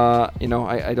 and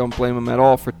I don't blame him at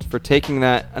all for taking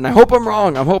that. And I hope I'm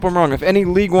wrong. If any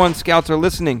League One scouts are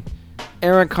listening,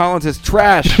 Aaron Collins is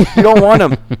trash. You don't want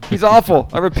him. He's awful.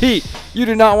 I repeat, you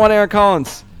do not want Aaron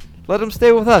Collins. Let him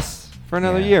stay with us for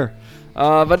another year.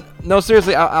 But no,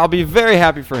 seriously, I'll be very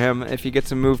happy for him if he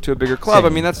gets a move to a bigger club.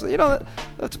 Same. I mean,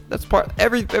 that's part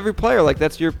every player, like,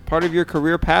 that's your part of your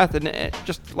career path, and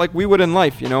just like we would in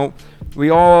life, we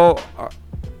all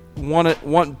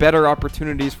want better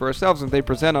opportunities for ourselves. If they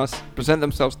present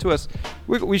themselves to us,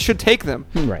 we should take them.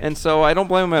 Right. And so I don't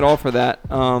blame him at all for that.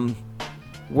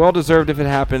 Well deserved if it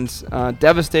happens.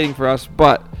 Devastating for us,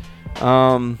 but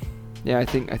I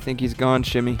think he's gone,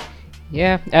 Shimmy.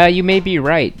 Yeah, you may be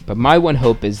right, but my one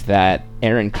hope is that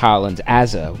Aaron Collins,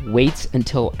 waits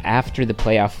until after the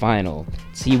playoff final,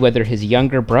 see whether his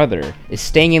younger brother is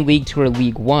staying in League 2 or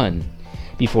League 1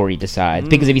 before he decides.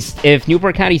 Because if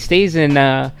Newport County stays in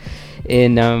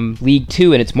League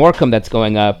 2 and it's Morecambe that's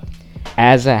going up,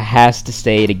 Asa has to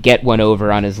stay to get one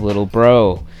over on his little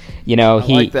bro. He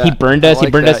burned us. He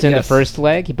burned us in the first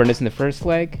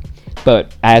leg.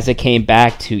 But Asa came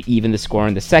back to even the score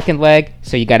in the second leg,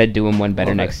 so you got to do him one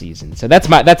better next season. So that's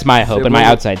my hope and my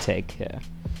outside take. Yeah.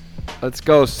 Let's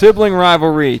go. Sibling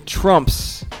rivalry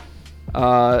trumps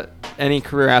any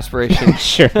career aspiration.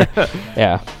 Sure.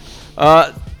 Yeah.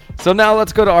 So now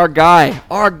let's go to our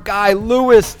guy,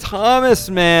 Lewis Thomas,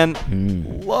 man.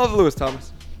 Love Lewis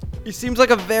Thomas. He seems like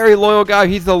a very loyal guy.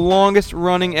 He's the longest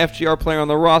running FGR player on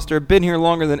the roster. Been here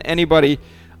longer than anybody.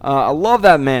 I love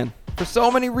that man for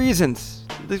so many reasons.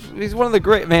 He's one of the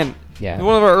great, man. Yeah.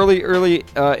 One of our early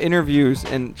interviews,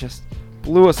 and just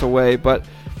blew us away. But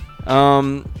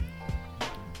I'm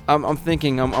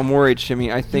thinking, I'm worried,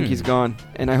 Shimmy. I think he's gone,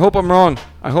 and I hope I'm wrong.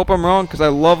 Because I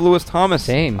love Lewis Thomas.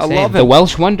 Same. I love him. The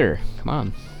Welsh Wonder. Come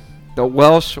on. The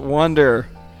Welsh Wonder.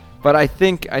 But I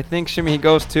think Shimmy,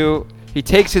 he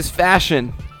takes his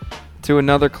fashion to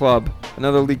another club,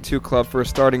 another League 2 club for a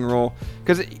starting role.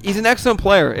 Because he's an excellent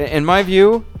player. In my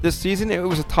view, this season, it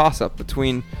was a toss-up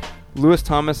between Lewis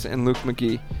Thomas and Luke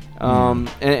McGee.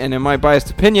 And in my biased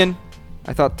opinion,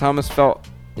 I thought Thomas felt,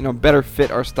 better fit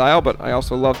our style, but I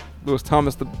also love Lewis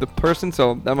Thomas, the person,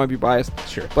 so that might be biased.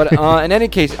 Sure. But in any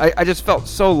case, I just felt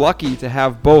so lucky to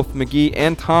have both McGee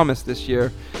and Thomas this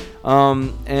year.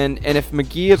 And if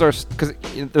McGee is our, because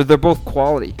they're both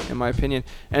quality in my opinion,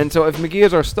 and so if McGee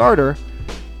is our starter,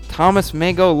 Thomas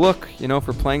may go look,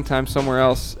 for playing time somewhere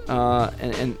else,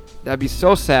 and that'd be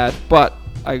so sad. But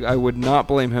I would not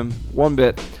blame him one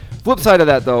bit. Flip side of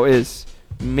that though is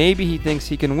maybe he thinks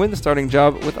he can win the starting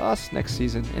job with us next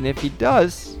season, and if he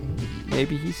does,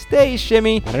 maybe he stays.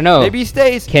 Shimmy, I don't know. Maybe he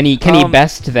stays. Can he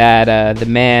best that the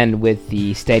man with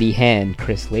the steady hand,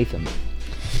 Chris Latham?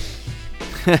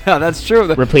 That's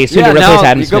true. Replace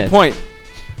Adam Smith. Good point.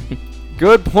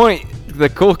 Good point. the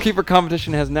goalkeeper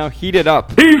competition has now heated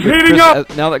up. He's heating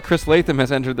up! Now that Chris Latham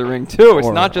has entered the ring, too. It's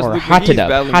not just Luke McGee's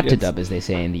battling hot to against- dub, as they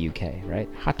say in the UK, right?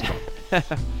 Hot to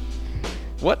dub.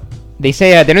 What? They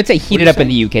say they don't say heated you up in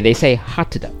the UK. They say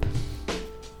hot to dub.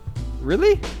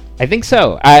 Really? I think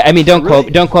so. I mean, don't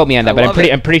Really? quote me on that, I but love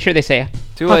it. I'm pretty sure they say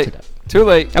Too hot late. to dub. Too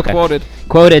late. Okay. Quoted.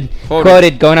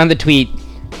 Quoted. Going on the tweet.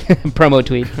 Promo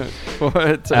tweet.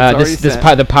 It's already This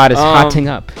sent. the pod is hotting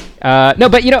up. No,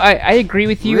 but I agree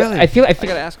with you. Really? I feel I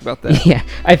gotta ask about that. Yeah,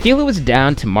 I feel it was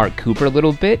down to Mark Cooper a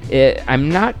little bit. I'm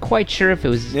not quite sure if it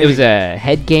was a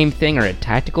head game thing or a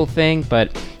tactical thing,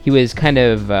 but he was kind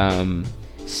of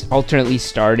alternately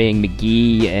starting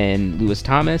McGee and Lewis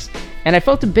Thomas, and I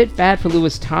felt a bit bad for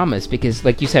Lewis Thomas because,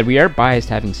 like you said, we are biased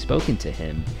having spoken to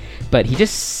him, but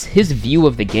his view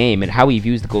of the game and how he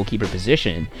views the goalkeeper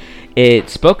position, it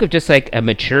spoke of just like a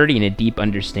maturity and a deep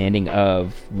understanding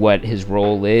of what his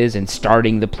role is and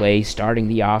starting the play, starting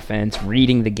the offense,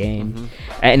 reading the game,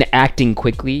 and acting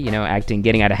quickly,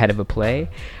 getting out ahead of a play.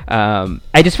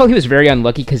 I just felt he was very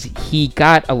unlucky because he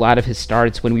got a lot of his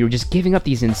starts when we were just giving up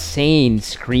these insane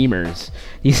screamers,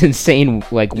 these insane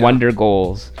wonder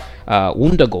goals,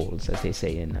 as they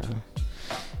say in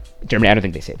Germany. I don't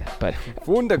think they say that, but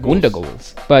Wunder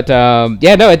goals. But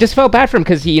it just felt bad for him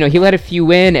because he let a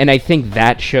few in, and I think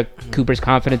that shook Cooper's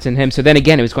confidence in him. So then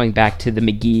again, it was going back to the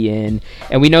McGee in,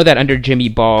 and we know that under Jimmy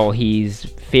Ball, he's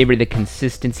favored the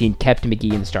consistency and kept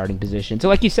McGee in the starting position. So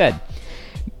like you said,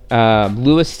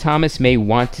 Lewis Thomas may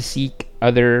want to seek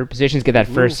other positions, get that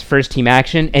first team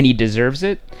action, and he deserves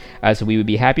it. So we would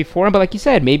be happy for him. But like you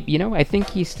said, maybe I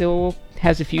think he still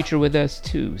has a future with us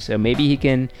too, so maybe he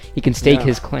can stake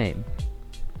his claim.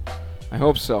 I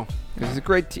hope so. He's a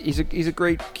great he's a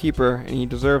great keeper, and he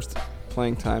deserves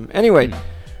playing time. Anyway,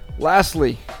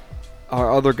 lastly,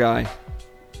 our other guy,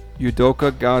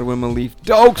 Udoka Godwin-Maleef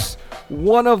Dokes,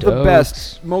 one of the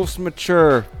best, most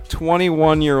mature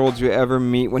 21-year-olds you ever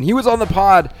meet. When he was on the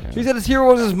pod, he said his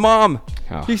hero was his mom.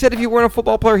 Oh. He said if he weren't a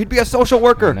football player, he'd be a social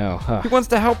worker. Huh. He wants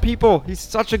to help people. He's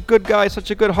such a good guy, such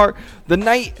a good heart. The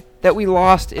night that we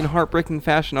lost in heartbreaking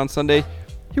fashion on Sunday,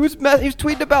 he was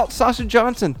tweeting about Sasha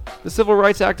Johnson, the civil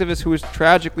rights activist who was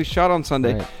tragically shot on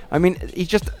Sunday. Right. I mean, he's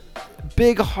just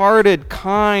big-hearted,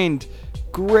 kind,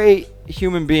 great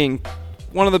human being.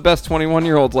 One of the best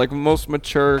 21-year-olds, most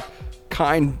mature,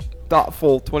 kind,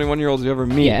 thoughtful 21-year-olds you ever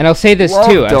meet. Yeah, and I'll say this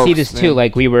Love too. I'll say Dokes, this too.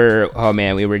 We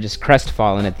were just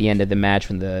crestfallen at the end of the match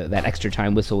when that extra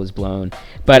time whistle was blown.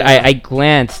 But I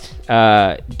glanced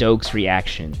Dokes'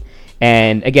 reaction.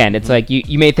 And again, it's like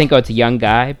you may think, it's a young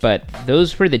guy, but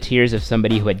those were the tears of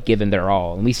somebody who had given their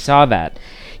all. And we saw that.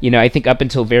 I think up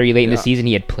until very late in the season,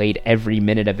 he had played every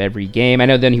minute of every game. I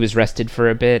know then he was rested for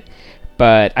a bit,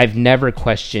 but I've never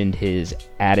questioned his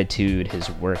attitude, his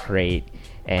work rate.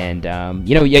 And,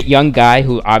 young guy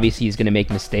who obviously is going to make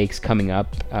mistakes coming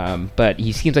up, but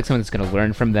he seems like someone that's going to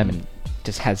learn from them and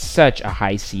just has such a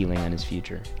high ceiling on his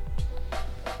future.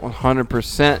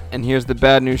 100%. And here's the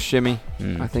bad news, Shimmy.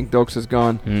 I think Dokes is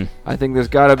gone. I think there's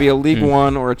got to be a League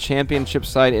One or a championship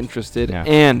side interested. Yeah.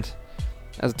 And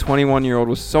as a 21-year-old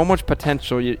with so much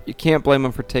potential, you can't blame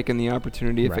him for taking the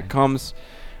opportunity if it comes.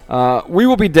 We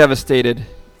will be devastated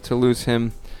to lose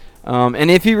him. And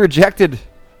if he rejected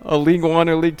a League One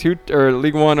or League Two or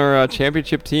League One or a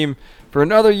championship team for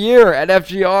another year at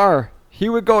FGR, he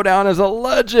would go down as a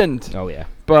legend. Oh, yeah.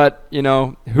 But,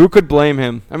 who could blame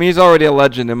him? I mean, he's already a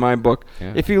legend in my book.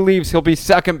 Yeah. If he leaves, he'll be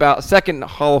second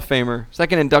Hall of Famer,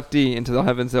 second inductee into the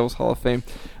Heavens Hills Hall of Fame.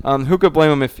 Who could blame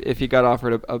him if he got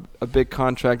offered a big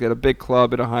contract at a big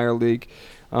club at a higher league?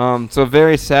 So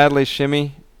very sadly,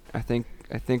 Shimmy, I think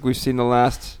we've seen the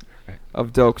last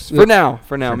of Dokes. For now.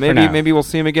 Maybe we'll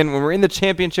see him again. When we're in the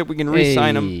championship, we can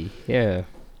re-sign him. Yeah.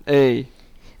 Hey.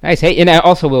 Nice. Hey, and I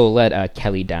also will let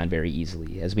Kelly down very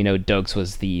easily. As we know, Dokes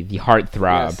was the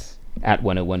heartthrob at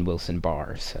 101 Wilson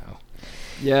Bar. So.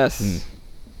 Yes.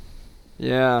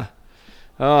 Yeah.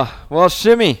 Well,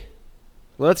 Shimmy,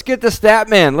 let's get the stat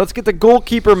man. Let's get the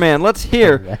goalkeeper man. Let's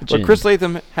hear what Chris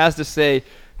Latham has to say.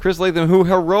 Chris Latham, who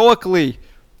heroically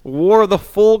wore the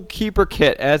full keeper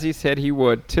kit, as he said he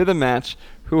would, to the match,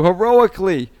 who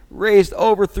heroically raised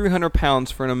over 300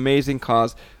 pounds for an amazing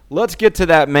cause. Let's get to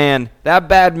that man, that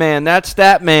bad man, that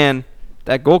stat man,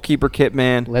 that goalkeeper kit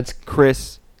man.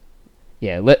 Chris.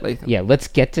 Let's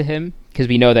get to him because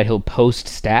we know that he'll post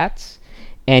stats,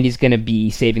 and he's going to be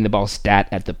saving the ball stat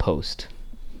at the post.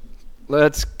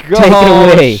 Let's go. Take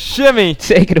it away. Shimmy.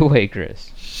 Take it away,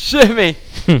 Chris. Shimmy.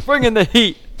 Bring in the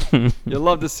heat. You'll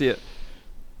love to see it.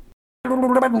 I'm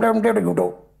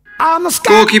the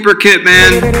goalkeeper kit,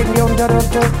 man.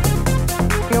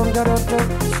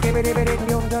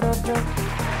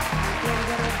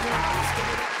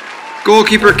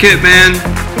 Goalkeeper kit, man.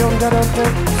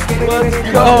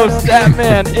 Let's go,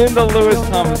 Statman in the Lewis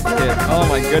Thomas kit. Oh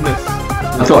my goodness.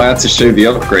 I thought I had to show the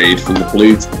upgrade from the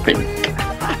blue to the pink.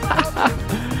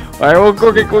 All right,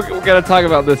 we're gonna talk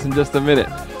about this in just a minute.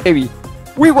 Baby,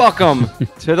 we welcome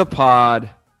to the pod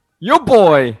your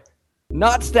boy,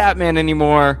 not Statman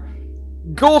anymore,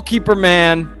 Goalkeeper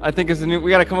Man. I think is the new.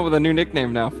 We gotta come up with a new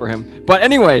nickname now for him. But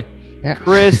anyway,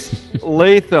 Chris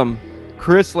Latham.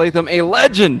 Chris Latham, a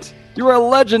legend. You are a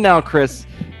legend now, Chris.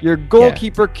 Your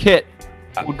goalkeeper kit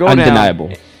will go undeniable.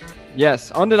 down.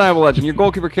 Yes, undeniable legend. Your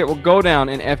goalkeeper kit will go down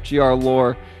in FGR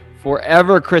lore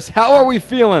forever. Chris, how are we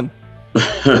feeling?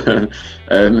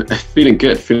 Feeling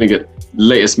good.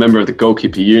 Latest member of the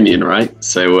goalkeeper union, right?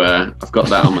 So I've got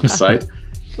that on my side.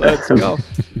 Let's go.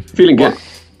 Feeling good.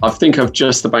 I think I've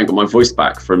just about got my voice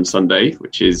back from Sunday,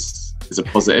 which is a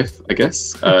positive, I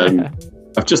guess.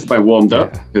 I've just about warmed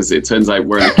up because it turns out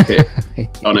wearing a kit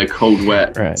on a cold,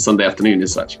 wet Sunday afternoon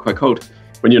is actually quite cold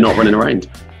when you're not running around.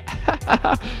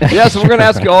 Yeah, so we're going to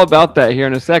ask you all about that here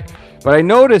in a sec. But I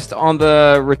noticed on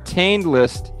the retained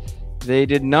list, they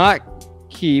did not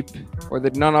keep or they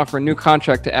did not offer a new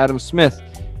contract to Adam Smith.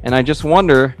 And I just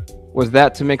wonder, was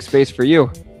that to make space for you?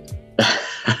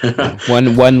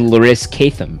 one Loris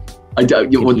Catham.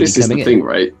 Well, this is the thing,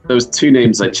 right? There was two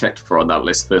names I checked for on that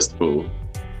list, first of all.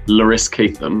 Loris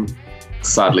Catham,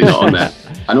 sadly not on there.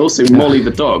 And also Molly the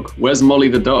dog. Where's Molly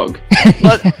the dog?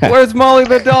 Where's Molly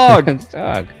the dog?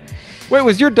 Dog. Wait,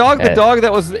 was your dog the dog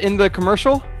that was in the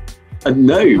commercial?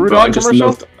 No, but I just commercial?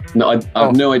 loved... No, I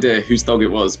have no idea whose dog it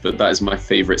was, but that is my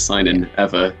favourite sign-in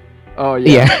ever. Oh,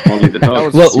 yeah. Molly the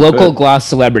dog. Local gloss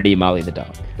celebrity Molly the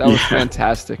dog. That was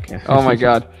fantastic. Oh, my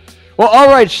God. Well, all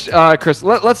right, Chris,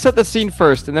 let's set the scene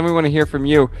first, and then we want to hear from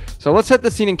you. So let's set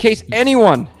the scene in case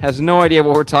anyone has no idea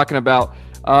what we're talking about.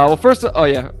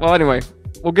 Anyway,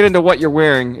 we'll get into what you're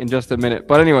wearing in just a minute.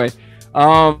 But anyway,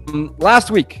 last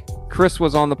week, Chris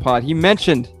was on the pod. He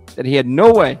mentioned that he had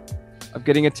no way of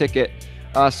getting a ticket.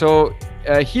 So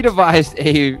he devised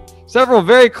several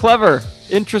very clever,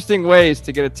 interesting ways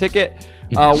to get a ticket.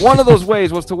 One of those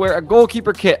ways was to wear a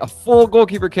goalkeeper kit, a full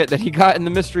goalkeeper kit that he got in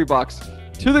the mystery box,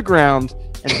 to the ground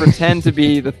and pretend to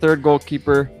be the third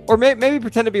goalkeeper, or maybe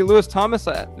pretend to be Lewis Thomas.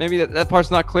 Maybe that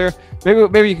part's not clear.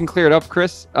 Maybe you can clear it up,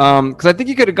 Chris, because I think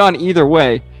you could have gone either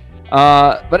way.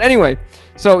 But anyway,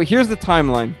 so here's the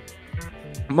timeline.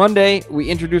 Monday, we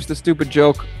introduced the stupid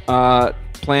joke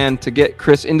plan to get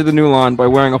Chris into the new lawn by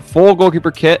wearing a full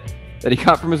goalkeeper kit that he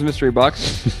got from his mystery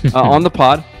box on the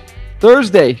pod.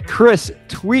 Thursday, Chris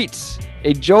tweets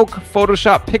a joke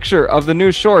Photoshop picture of the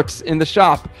new shorts in the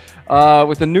shop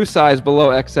with a new size below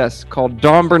XS called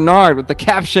Dom Bernard with the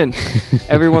caption,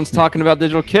 "Everyone's talking about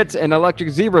digital kits and electric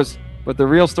zebras, but the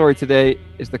real story today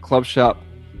is the club shop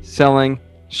selling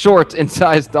shorts in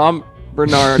size Dom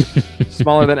Bernard,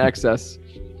 smaller than XS."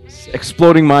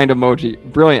 Exploding mind emoji.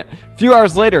 Brilliant. A few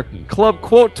hours later, club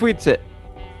quote tweets it.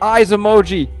 Eyes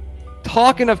emoji.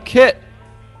 Talking of kit,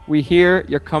 we hear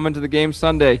you're coming to the game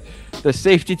Sunday. The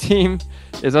safety team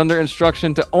is under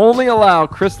instruction to only allow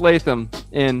Chris Latham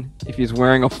in if he's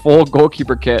wearing a full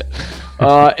goalkeeper kit.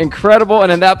 Incredible.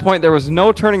 And at that point, there was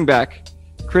no turning back.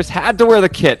 Chris had to wear the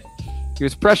kit. He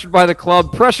was pressured by the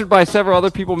club, pressured by several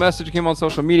other people messaging him on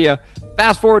social media.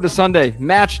 Fast forward to Sunday,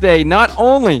 match day. Not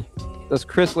only does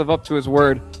Chris live up to his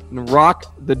word and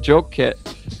rock the joke kit,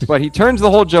 but he turns the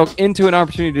whole joke into an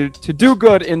opportunity to do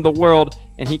good in the world,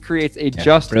 and he creates a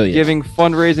Just Giving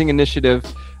fundraising initiative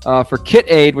for Kit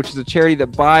Aid, which is a charity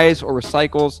that buys or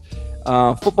recycles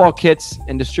football kits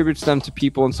and distributes them to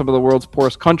people in some of the world's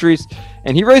poorest countries.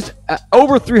 And he raised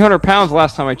over 300 pounds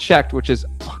last time I checked, which is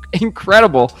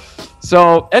incredible.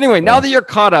 So anyway, now that you're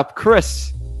caught up,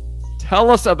 Chris, tell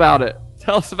us about it.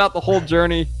 Tell us about the whole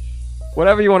journey.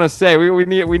 Whatever you want to say, we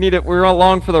need it. We're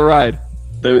along for the ride.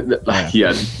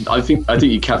 Yeah, I think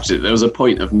you captured it. There was a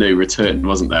point of no return,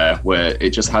 wasn't there, where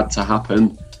it just had to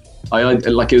happen.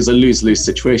 It was a lose-lose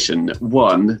situation.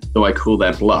 One, though, I call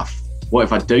their bluff. What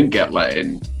if I don't get let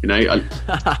in?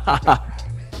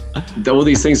 All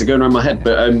these things are going around my head.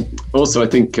 But also, I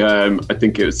think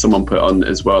it was someone put on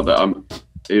as well that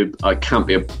I can't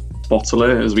be a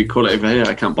bottler, as we call it over here.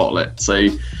 I can't bottle it. So.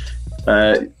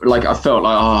 I felt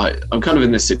like I'm kind of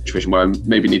in this situation where I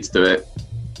maybe need to do it,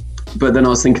 but then I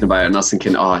was thinking about it and I was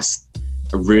thinking, I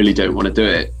really don't want to do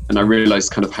it. And I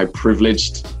realized kind of how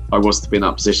privileged I was to be in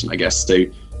that position, I guess. So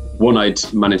one,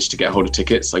 I'd managed to get hold of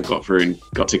tickets. I got through and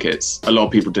got tickets. A lot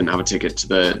of people didn't have a ticket to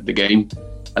the game,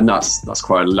 and that's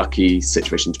quite a lucky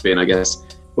situation to be in, I guess.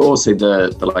 But also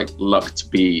the luck to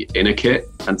be in a kit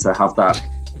and to have that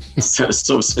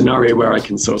sort of scenario where I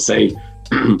can sort of say,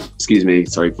 excuse me,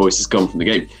 sorry, voice has gone from the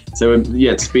game. So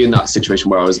yeah, to be in that situation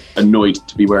where I was annoyed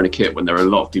to be wearing a kit when there are a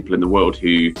lot of people in the world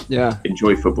who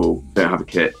enjoy football, don't have a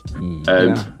kit.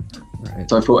 Right.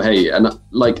 So I thought, hey, and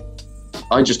like,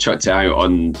 I just chucked it out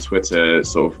on Twitter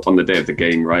sort of on the day of the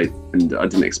game, right? And I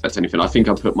didn't expect anything. I think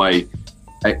I put my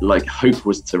hope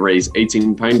was to raise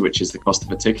 £18, which is the cost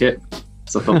of a ticket.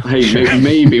 So I thought, hey,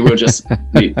 maybe we'll just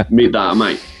meet that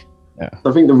amount. Yeah.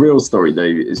 So I think the real story though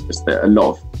is just that a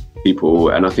lot of people,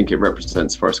 and I think it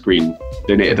represents Forest Green,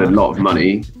 donated a lot of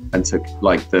money and took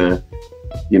like they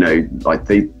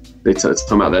took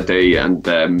time out of their day and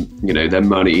their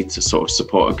money to sort of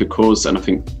support a good cause. And I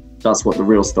think that's what the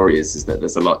real story is that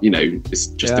there's a lot, it's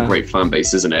just a great fan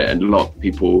base, isn't it? And a lot of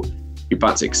people who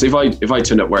backed it. Because if I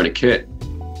turned up wearing a kit,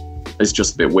 it's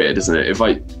just a bit weird, isn't it? If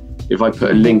I put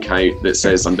a link out that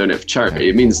says I'm doing it for charity,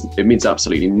 it means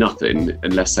absolutely nothing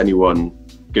unless anyone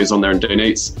goes on there and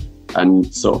donates.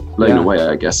 And sort of blown away,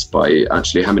 I guess, by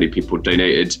actually how many people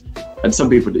donated. And some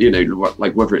people,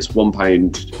 like whether it's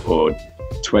 £1 or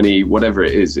 20, whatever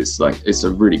it is, it's a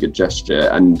really good gesture.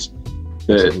 And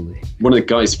one of the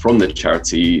guys from the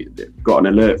charity got an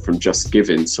alert from Just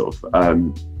Giving, sort of,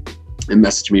 and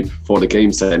messaged me before the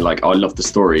game saying like, "Oh, I love the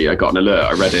story. I got an alert.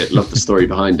 I read it. Love the story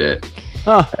behind it."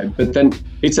 But then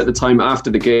he took the time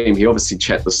after the game. He obviously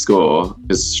checked the score,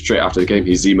 because straight after the game,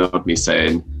 he's emailed me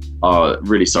saying, "Oh,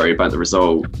 really sorry about the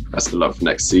result. Best of luck for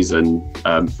next season.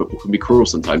 Football can be cruel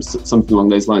sometimes," something along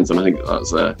those lines. And I think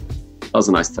that was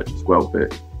a nice touch as well.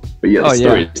 But yeah, the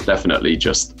story is definitely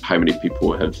just how many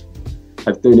people have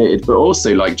donated, but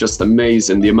also like just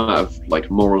amazing the amount of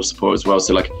like moral support as well.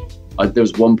 So like there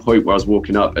was one point where I was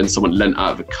walking up and someone leant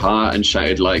out of a car and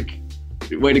shouted like,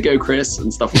 "Way to go, Chris,"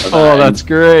 and stuff like that. Oh, that's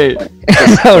great.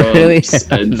 Really?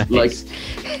 And nice. like,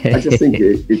 I just think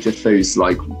it just shows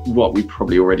like what we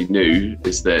probably already knew,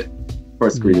 is that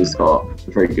Forest Green has got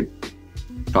a very good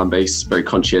fan base, very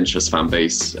conscientious fan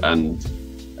base, and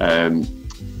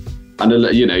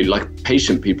like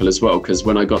patient people as well. Because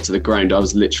when I got to the ground, I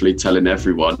was literally telling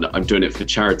everyone that I'm doing it for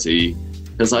charity,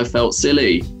 because I felt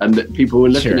silly and that people were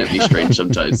looking at me strange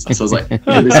sometimes. So I was like,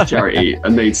 "This is charity,"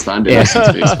 and they'd stand and listen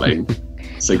to me explain.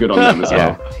 So good on them as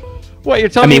well. What you're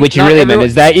telling me? What you really meant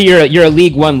is that you're a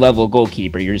League One level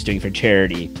goalkeeper. You're just doing it for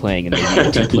charity, playing in the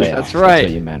League Two playoffs. That's right. That's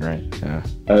what you meant, right?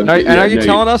 Yeah. Are you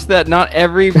telling us that not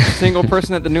every single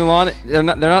person at the New Lawn, they're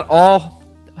not all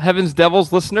Heaven's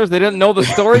Devils listeners? They didn't know the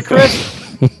story, Chris?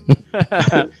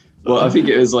 Well, I think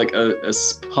it was like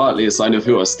partly a sign of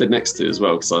who I stood next to as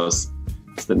well, because I was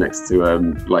stood next to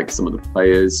like some of the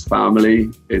players'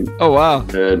 family in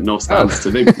the North Stands.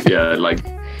 So they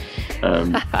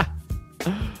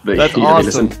that's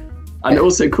awesome. And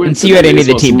also coincidentally, see you at any of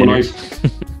the team dinners.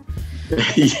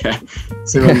 Yeah.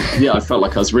 So I felt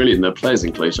like I was really in the players'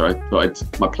 enclosure. I thought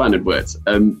my plan had worked.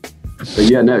 But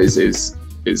yeah, no, it's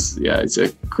a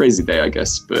crazy day, I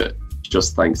guess. But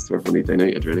just thanks to everyone who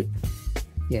donated, really.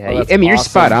 Yeah, I mean, you're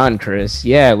spot on, Chris.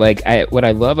 Yeah, like what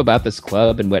I love about this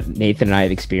club and what Nathan and I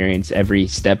have experienced every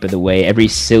step of the way, every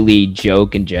silly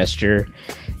joke and gesture,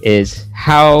 is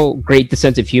how great the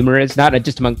sense of humor is, not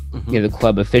just among the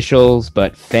club officials,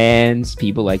 but fans,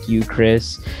 people like you,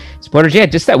 Chris, supporters. Yeah,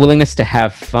 just that willingness to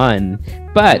have fun.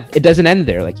 But it doesn't end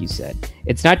there, like you said.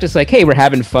 It's not just like, hey, we're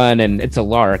having fun and it's a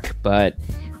lark, but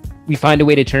we find a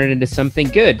way to turn it into something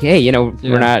good. Hey,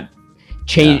 we're not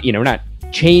we're not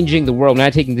changing the world,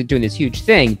 not doing this huge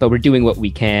thing, but we're doing what we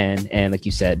can. And like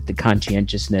you said, the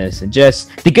conscientiousness and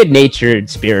just the good-natured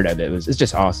spirit of it it's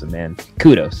just awesome, man.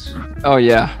 Kudos. Oh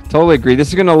yeah, totally agree. This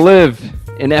is gonna live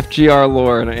in FGR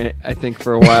lore, and I think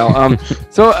for a while.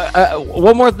 So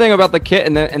one more thing about the kit,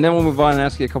 and then we'll move on and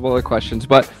ask you a couple other questions.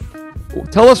 But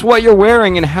tell us what you're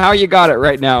wearing and how you got it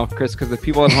right now, Chris, because the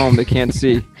people at home, they can't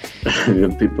see.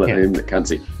 People at home that can't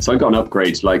see. So I got an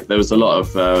upgrade. Like there was a lot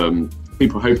of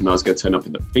people hoping I was going to turn up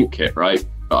in the pink kit, right?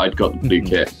 But I'd got the blue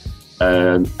kit.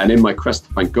 And in my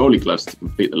Crest Bank goalie gloves to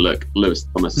complete the look, Lewis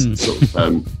Thomas sort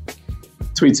of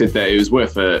tweeted that it was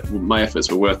worth my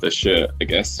efforts were worth a shirt, I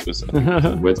guess. I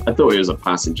thought it was a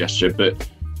passing gesture, but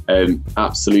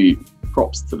absolute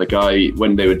props to the guy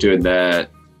when they were doing their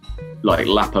like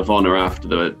lap of honor after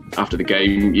the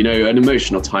game, an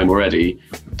emotional time already.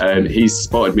 He's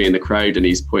spotted me in the crowd and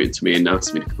he's pointed to me and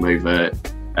asked me to come over,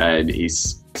 and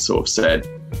he's sort of said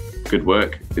good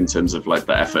work in terms of like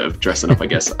the effort of dressing up, I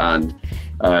guess, and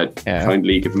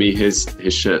kindly give me his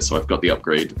shirt, so I've got the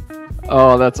upgrade.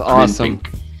 Oh, that's awesome.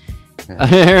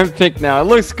 I'm in pink now. It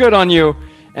looks good on you,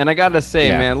 and I gotta say,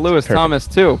 man, Lewis Thomas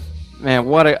too, man,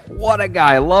 what a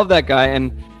guy. I love that guy,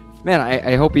 and man,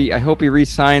 I hope he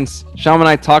re-signs. Sham and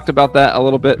I talked about that a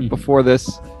little bit before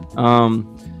this.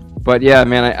 But yeah,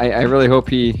 man, I really hope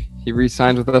he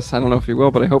re-signs with us. I don't know if he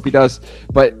will, but I hope he does.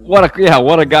 But what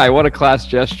a guy, what a class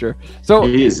gesture. So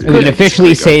He is. We can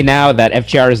officially say now that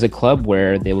FGR is a club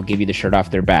where they will give you the shirt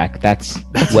off their back. That's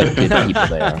what good people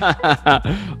they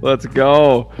are. Let's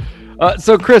go.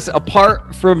 So Chris,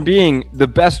 apart from being the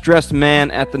best dressed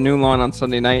man at the New Lawn on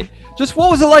Sunday night, just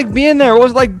what was it like being there? What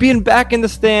was it like being back in the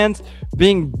stands,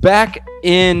 being back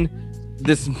in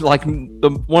this, like,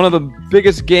 one of the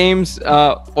biggest games,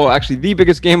 actually the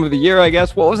biggest game of the year, I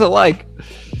guess? What was it like?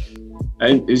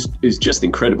 And it's just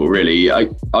incredible, really. I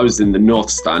was in the North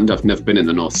Stand. I've never been in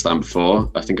the North Stand before.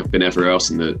 I think I've been everywhere else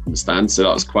in the stand, so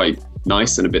that was quite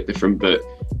nice and a bit different, but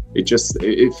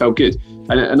it felt good.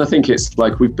 And I think it's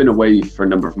like we've been away for a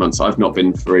number of months. I've not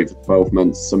been for over 12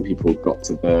 months. Some people got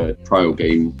to the trial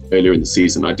game earlier in the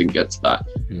season. I didn't get to that.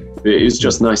 But it was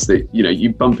just nice that,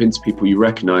 you bump into people you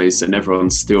recognize and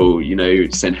everyone's still,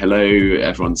 saying hello.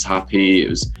 Everyone's happy. It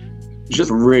was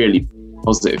just a really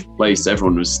positive place.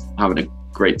 Everyone was having a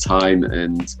great time,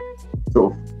 and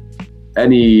sort of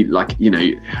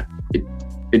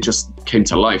it just came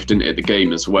to life, didn't it, the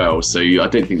game as well. So I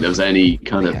don't think there was any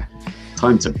kind of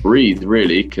time to breathe,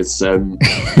 really, because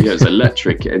it was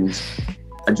electric, and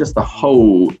just the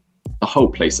whole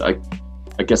place. I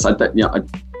guess it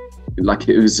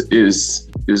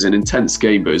was an intense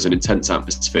game, but it was an intense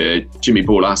atmosphere. Jimmy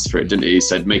Ball asked for it, didn't he? He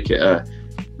said make it an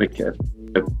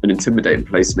intimidating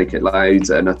place, make it loud.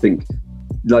 And I think,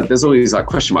 like, there's always that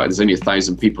question mark. There's only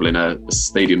 1,000 people in a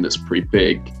stadium that's pretty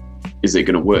big. Is it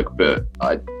going to work? But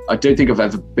I don't think I've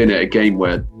ever been at a game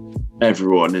where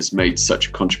everyone has made such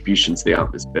a contribution to the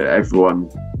atmosphere. Everyone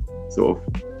sort of,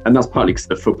 and that's partly because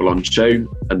the football on show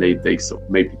and they sort of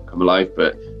made people come alive.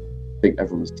 But I think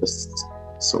everyone was just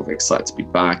sort of excited to be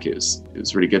back. It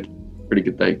was really good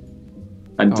day.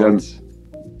 And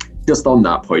just on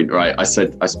that point, right? I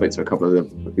spoke to a couple of the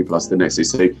people I stood next to.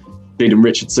 So Jaden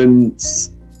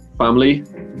Richardson's family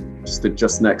stood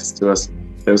just next to us.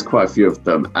 There was quite a few of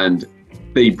them, and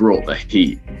they brought the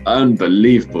heat.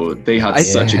 Unbelievable. They had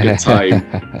such a good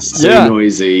time. So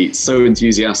noisy, so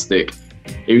enthusiastic.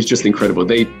 It was just incredible.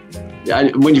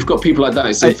 And when you've got people like that,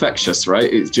 it's infectious,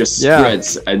 right? It just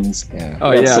spreads, and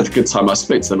they had such a good time. I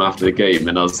spoke to them after the game,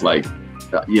 and I was like,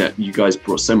 you guys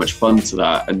brought so much fun to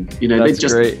that. And that's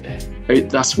great.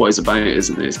 That's what it's about,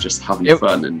 isn't it? It's just having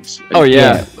fun. And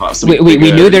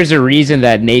we knew there's a reason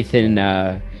that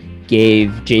Nathan gave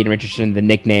Jaden Richardson the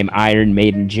nickname Iron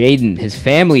Maiden. Jaden, his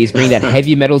family is bringing that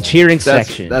heavy metal cheering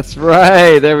section. That's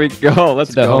right. There we go.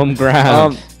 Let's go. The home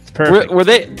ground. It's perfect.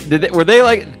 Were they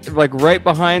like right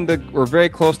behind or very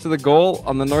close to the goal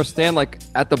on the north stand, like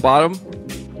at the bottom?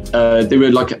 They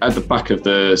were like at the back of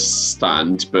the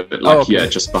stand, but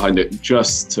just behind it,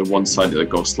 just to one side of the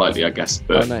goal slightly, I guess.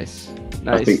 But nice.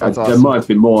 I think awesome. There might have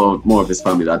been more of his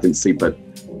family that I didn't see, but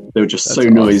they were just so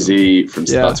noisy from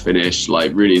start to finish,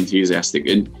 like really enthusiastic,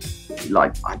 and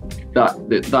like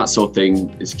that sort of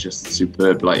thing is just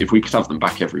superb. Like if we could have them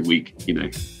back every week,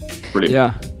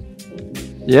 brilliant.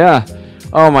 Yeah.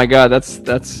 Oh my God, that's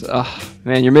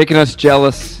man, you're making us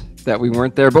jealous that we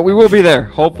weren't there, but we will be there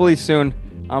hopefully soon.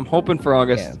 I'm hoping for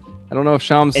August. Yeah. I don't know if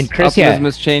Sham's optimism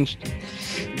has changed.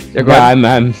 I'm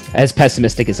as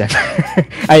pessimistic as ever.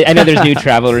 I know there's new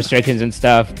travel restrictions and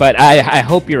stuff, but I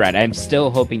hope you're right. I'm still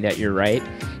hoping that you're right.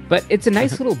 But it's a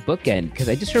nice little bookend, because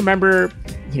I just remember,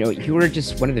 you were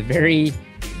just one of the very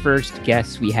first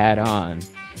guests we had on,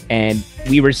 and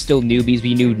we were still newbies.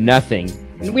 We knew nothing.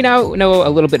 We now know a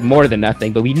little bit more than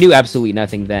nothing, but we knew absolutely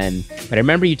nothing then. But I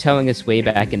remember you telling us way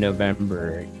back in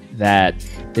November that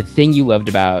the thing you loved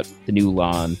about the New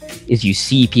Lawn is you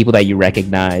see people that you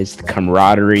recognize, the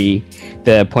camaraderie,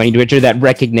 the pointing to each other, that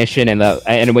recognition, and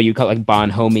what you call like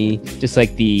bond homie, just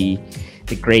like the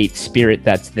great spirit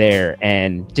that's there.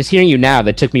 And just hearing you now,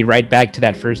 that took me right back to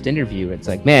that first interview. It's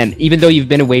like, man, even though you've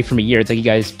been away from a year, it's like you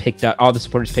guys all the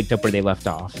supporters picked up where they left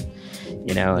off,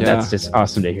 and that's just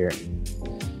awesome to hear.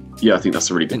 Yeah, I think that's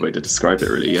a really good way to describe it,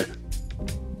 really, yeah.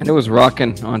 And it was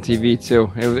rocking on TV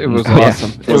too. It was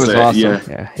awesome. It was awesome.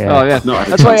 Yeah. Oh yeah. No,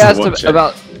 that's why I asked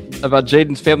about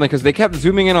Jaden's family, because they kept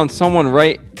zooming in on someone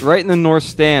right in the north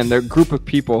stand. Their group of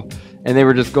people, and they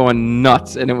were just going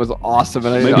nuts, and it was awesome.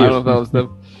 And I don't know if that was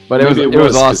them, but it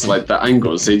was awesome. Like the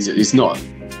angles, he's not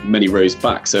many rows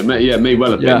back, so it may well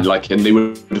have been like, and they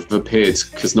would have appeared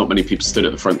because not many people stood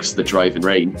at the front because of the driving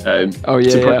rain. And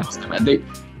they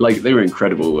were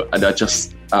incredible, and I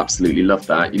just absolutely love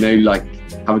that.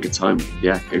 Have a good time.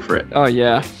 Yeah, go for it. Oh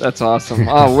yeah, that's awesome.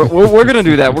 Oh, we're gonna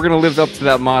do that. We're gonna live up to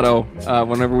that motto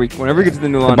whenever we get to the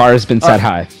New Lawn. The bar has been set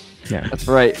high. Yeah. That's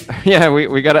right. Yeah,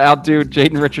 we got to outdo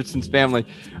Jaden Richardson's family.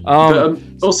 But,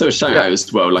 also a shout out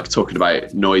as well, like talking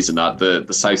about noise and that,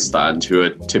 the South Stand, who are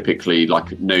typically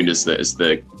like known as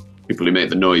the people who make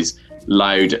the noise,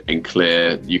 loud and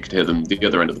clear. You could hear them the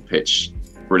other end of the pitch.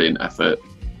 Brilliant effort.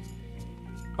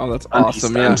 Oh, that's And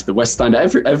awesome. Stand, the West Stand,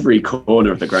 every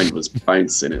corner of the ground was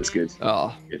bouncing. It was good.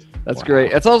 Oh, Good. that's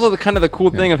great. It's also the kind of the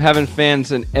cool thing of having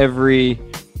fans in every,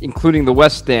 including the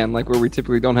West Stand, like where we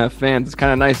typically don't have fans. It's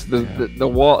kind of nice. The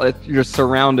wall, you're just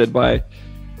surrounded by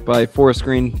forest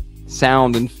green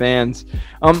sound and fans.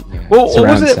 What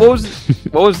was it?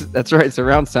 What was? That's right,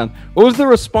 surround sound. What was the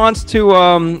response to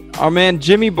our man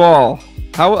Jimmy Ball?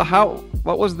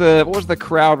 What was the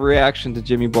crowd reaction to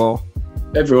Jimmy Ball?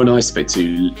 Everyone I spoke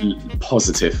to,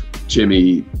 positive.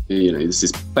 Jimmy, this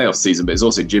is playoff season, but it's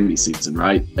also Jimmy season,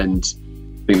 right? And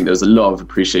I think there's a lot of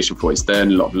appreciation for what he's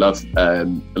done, a lot of love, a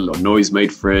lot of noise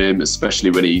made for him,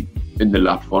 especially when he, in the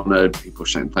lap of honour, people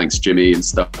shouting thanks Jimmy and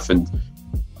stuff. And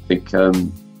I think, a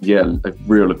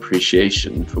real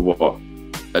appreciation for what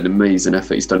an amazing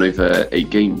effort he's done over 8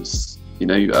 games.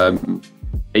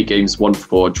 8 games, won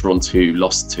 4, drawn 2,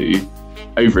 lost 2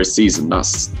 over a season.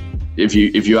 That's if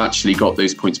you actually got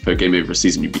those points per game over a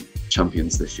season, you'd be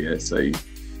champions this year. So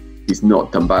he's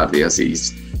not done badly, as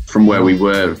he's from where we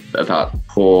were at that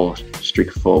poor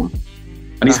streak of form,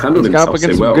 and he's handled himself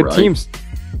so well. Good teams.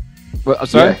 Well,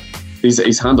 sorry. Yeah,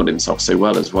 he's handled himself so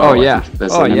well as well. Oh yeah.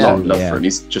 There's a lot of love for him.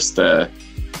 He's just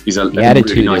he's a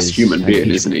really nice human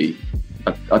being, isn't he?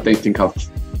 I don't think I've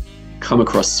come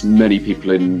across many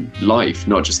people in life,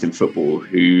 not just in football,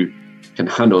 who can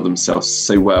handle themselves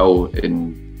so well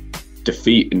in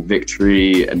defeat and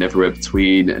victory and everywhere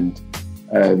between. And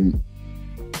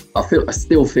I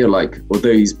still feel like,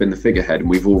 although he's been the figurehead and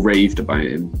we've all raved about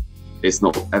him, it's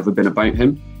not ever been about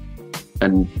him.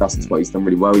 And that's what he's done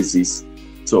really well. He's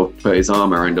sort of put his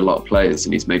arm around a lot of players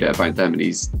and he's made it about them, and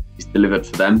he's delivered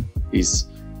for them. He's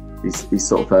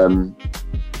sort of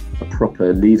a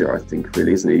proper leader, I think,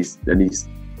 really, isn't he? And he's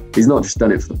not just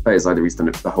done it for the players either. He's done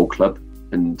it for the whole club,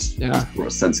 and he's brought a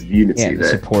sense of unity there.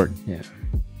 Support. Yeah.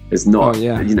 It's not,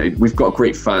 we've got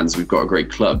great fans, we've got a great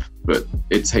club, but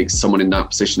it takes someone in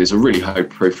that position. It's a really high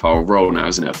profile role now,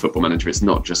 isn't it? A football manager. It's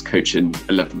not just coaching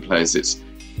 11 players, it's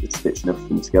stitching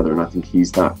everything together. And I think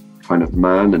he's that kind of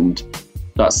man. And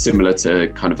that's similar to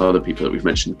kind of other people that we've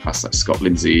mentioned in the past, like Scott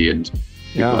Lindsay and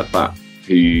people like that,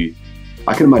 who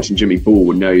I can imagine Jimmy Ball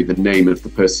will know the name of the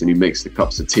person who makes the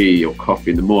cups of tea or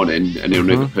coffee in the morning, and he'll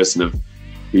know the person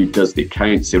who does the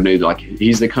accounts. He'll know, like,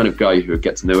 he's the kind of guy who would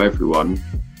get to know everyone.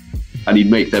 And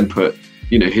he'd make them put,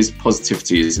 his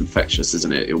positivity is infectious,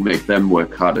 isn't it? It'll make them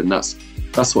work hard, and that's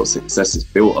what success is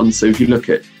built on. So if you look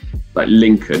at like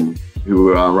Lincoln, who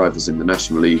are our rivals in the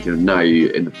National League and now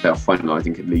in the playoff final, I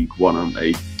think in League One, aren't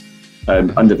they?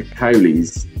 Under the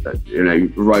Cowleys,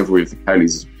 rivalry of the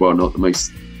Cowleys as well, not the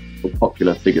most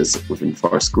popular figures within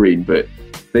Forest Green, but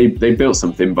they built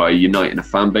something by uniting a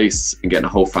fan base and getting a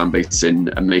whole fan base in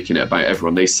and making it about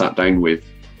everyone. They sat down with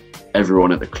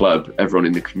everyone at the club, everyone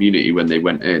in the community when they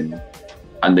went in,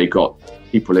 and they got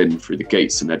people in through the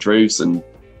gates in their droves. And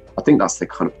I think that's the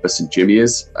kind of person Jimmy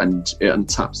is, and it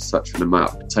untaps such an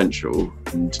amount of potential.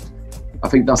 And I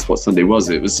think that's what Sunday was.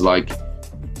 It was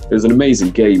an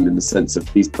amazing game in the sense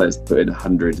of these players put in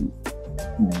 100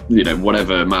 and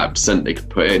whatever amount of percent they could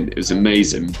put in. It was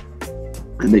amazing,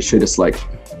 and they showed us like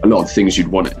a lot of things you'd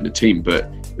want in a team, but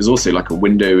it was also like a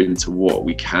window into what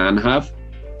we can have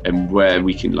and where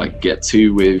we can like get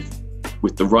to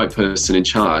with the right person in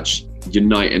charge,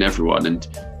 uniting everyone. And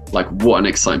like, what an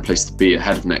exciting place to be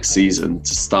ahead of next season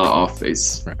to start off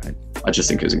is. Right. I just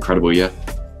think it was incredible. Yeah.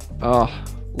 Oh,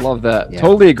 love that. Yeah.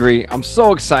 Totally agree. I'm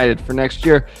so excited for next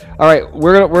year. All right,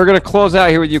 we're gonna close out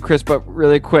here with you, Chris, but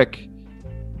really quick.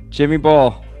 Jimmy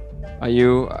Ball,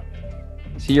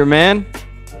 is he your man?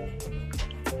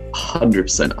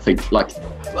 100%. I think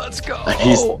let's go.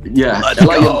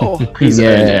 He's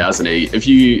earned it, hasn't he? If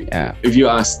you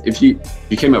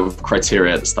came up with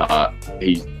criteria at the start,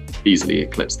 he easily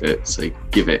eclipsed it. So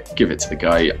give it to the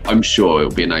guy. I'm sure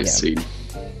it'll be a nice scene.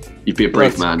 You'd be a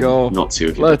brave man not to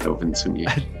if you did Vince, wouldn't you?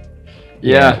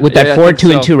 Yeah. With that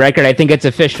 4-2-2 record, I think it's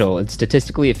official. It's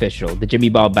statistically official. The Jimmy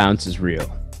Ball bounce is real.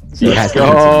 So let's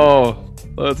go.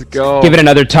 Let's go. Give it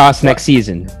another toss next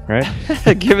season, right?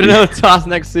 Give it another toss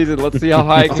next season. Let's see how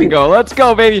high it can go. Let's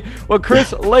go, baby. Well,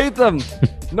 Chris Latham,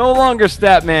 no longer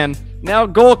stat man, now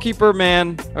goalkeeper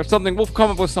man or something. We'll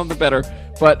come up with something better.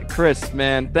 But Chris,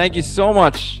 man, thank you so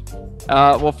much.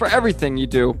 For everything you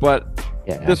do. But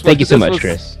thank you so much,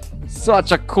 Chris.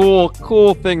 Such a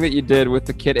cool thing that you did with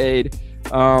the Kid Aid.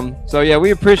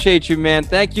 We appreciate you, man.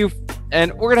 Thank you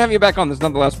and we're gonna have you back on. This is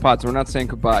not the last pod, so we're not saying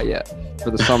goodbye yet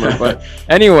for the summer. But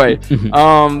anyway,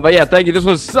 but yeah, thank you. This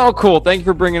was so cool. Thank you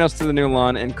for bringing us to the new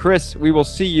lawn. And Chris, we will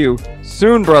see you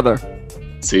soon, brother.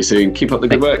 See you soon. Keep up the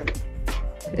good work.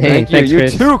 Hey, Thank you. thanks, You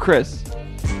Chris. too, Chris.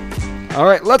 All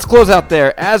right, let's close out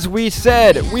there. As we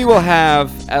said, we will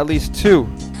have at least 2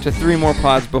 to 3 more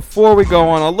pods before we go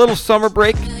on a little summer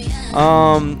break.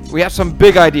 We have some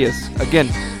big ideas. Again,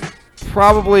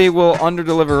 probably will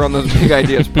underdeliver on those big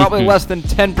ideas. Probably less than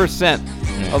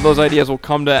 10% of those ideas will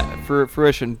come to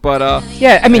fruition. But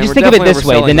Yeah, I mean, and just we're think of it definitely this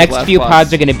way: overselling the those next last few pods.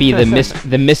 pods are going to be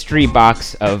the mystery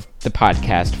box of the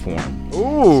podcast form.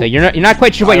 Ooh. So you're not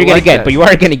quite sure what I you're going like to get, that. but you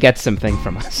are going to get something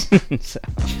from us. So,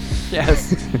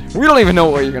 Yes. We don't even know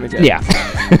what you're gonna get. yeah.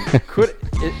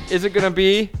 Is it gonna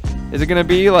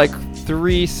be like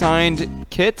 3 signed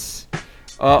kits,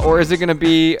 or is it gonna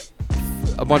be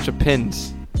a bunch of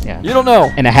pins? Yeah. You don't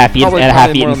know. And a half-eaten Probably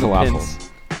more falafel. on the pins.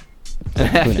 And a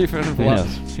half-eaten Who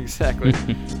falafel. Exactly.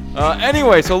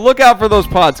 Anyway, so look out for those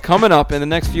pods coming up in the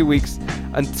next few weeks.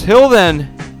 Until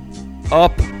then,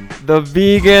 up the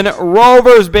vegan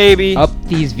rovers, baby. Up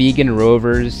these vegan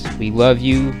rovers. We love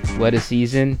you. What a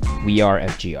season. We are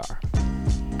FGR.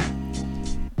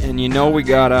 And you know we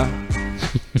gotta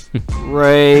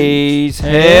raise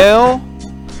hell.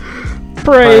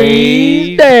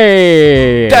 Praise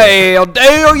Dale.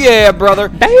 Dale, yeah, brother.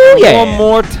 Dale, yeah. One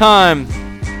more time.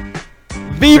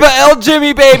 Viva El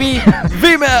Jimmy, baby.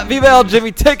 Viva El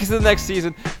Jimmy. Take us to the next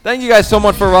season. Thank you guys so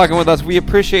much for rocking with us. We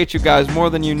appreciate you guys more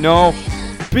than you know.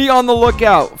 Be on the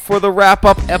lookout for the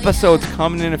wrap-up episodes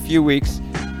coming in a few weeks.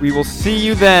 We will see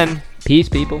you then. Peace,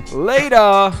 people.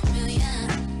 Later.